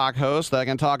sports talk host that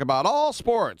can talk about all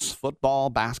sports: football,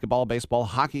 basketball, baseball,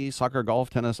 hockey, soccer, golf,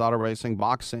 tennis, auto racing,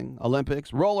 boxing, Olympics,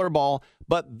 rollerball.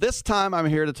 But this time I'm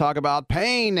here to talk about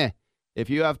pain. If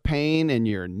you have pain in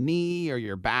your knee or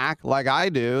your back like I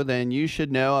do, then you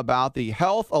should know about the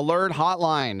Health Alert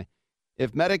Hotline.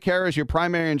 If Medicare is your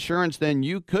primary insurance, then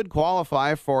you could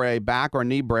qualify for a back or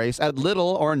knee brace at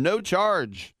little or no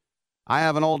charge. I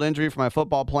have an old injury from my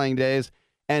football playing days,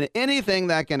 and anything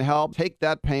that can help take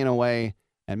that pain away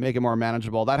and make it more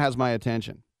manageable, that has my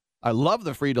attention. I love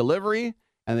the free delivery,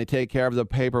 and they take care of the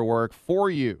paperwork for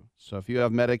you. So if you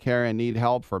have Medicare and need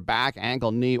help for back,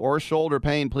 ankle, knee, or shoulder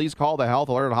pain, please call the Health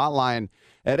Alert Hotline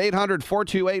at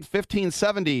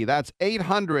 800-428-1570. That's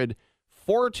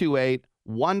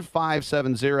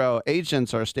 800-428-1570.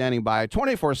 Agents are standing by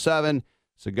 24/7,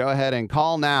 so go ahead and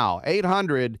call now.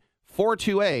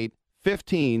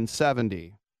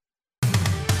 800-428-1570.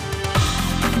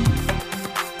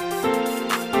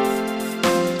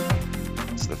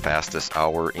 The fastest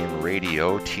hour in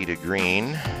radio, Tee to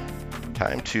Green.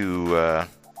 Time to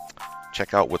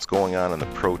check out what's going on in the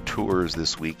Pro Tours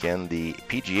this weekend. The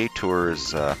PGA Tour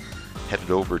is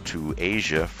headed over to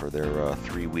Asia for their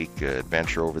 3-week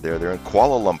adventure over there. They're in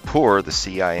Kuala Lumpur, the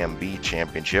CIMB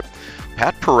Championship.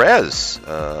 Pat Perez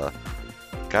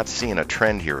got seeing a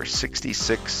trend here,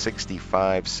 66,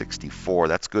 65, 64.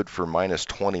 That's good for minus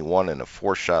 21 and a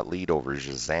 4-shot lead over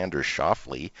Xander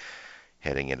Schauffele.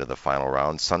 Heading into the final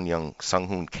round,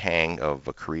 Sunghoon Kang of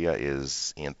Korea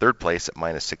is in third place at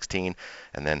minus 16,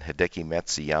 and then Hideki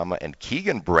Matsuyama and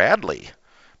Keegan Bradley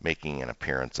making an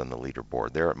appearance on the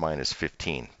leaderboard. They're at minus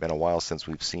 15. Been a while since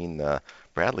we've seen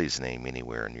Bradley's name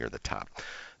anywhere near the top.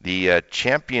 The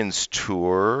Champions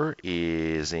Tour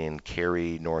is in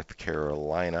Cary, North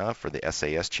Carolina for the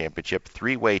SAS Championship.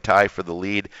 3-way tie for the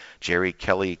lead. Jerry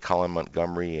Kelly, Colin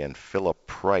Montgomery, and Philip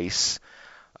Price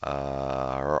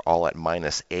are all at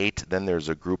minus 8. Then there's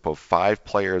a group of 5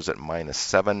 players at minus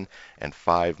 7 and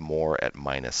 5 more at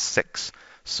minus 6.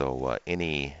 So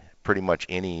pretty much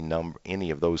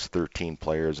any of those 13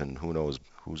 players, and who knows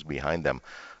who's behind them,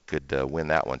 could win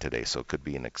that one today. So it could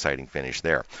be an exciting finish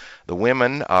there. The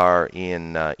women are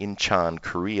in Incheon,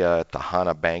 Korea at the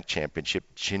Hana Bank Championship.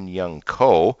 Jin Young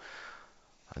Ko,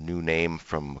 a new name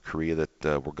from Korea that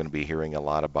we're going to be hearing a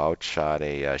lot about.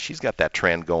 She's got that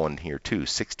trend going here too.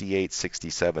 68,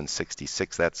 67,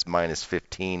 66. That's minus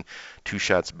 15. 2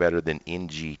 shots better than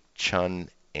Inji Chun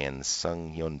and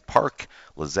Sung Hyun Park.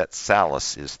 Lizette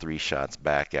Salas is 3 shots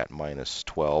back at minus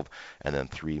 12, and then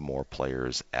 3 more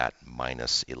players at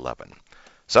minus 11.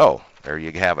 So there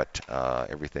you have it.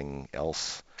 Everything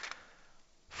else.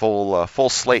 Full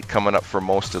slate coming up for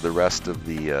most of the rest of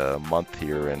the month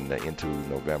here and into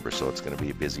November, so it's going to be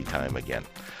a busy time again.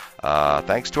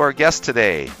 Thanks to our guest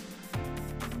today,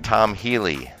 Tom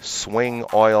Healy,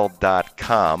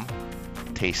 swingoil.com.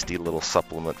 Tasty little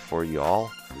supplement for you all.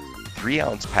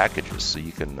 3-ounce packages, so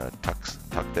you can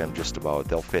tuck them just about.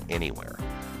 They'll fit anywhere.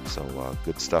 So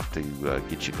good stuff to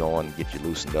get you going, get you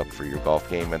loosened up for your golf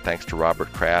game. And thanks to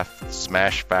Robert Kraft,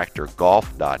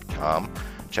 SmashFactorGolf.com.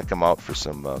 Check them out for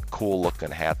some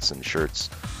cool-looking hats and shirts.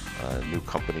 New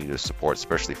company to support,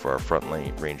 especially for our front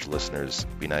range listeners.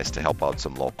 Be nice to help out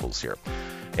some locals here.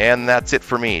 And that's it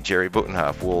for me, Jerry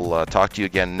Butenhoff. We'll talk to you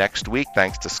again next week.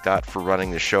 Thanks to Scott for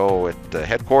running the show at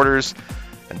headquarters.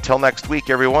 Until next week,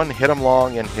 everyone, hit 'em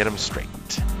long and hit 'em straight.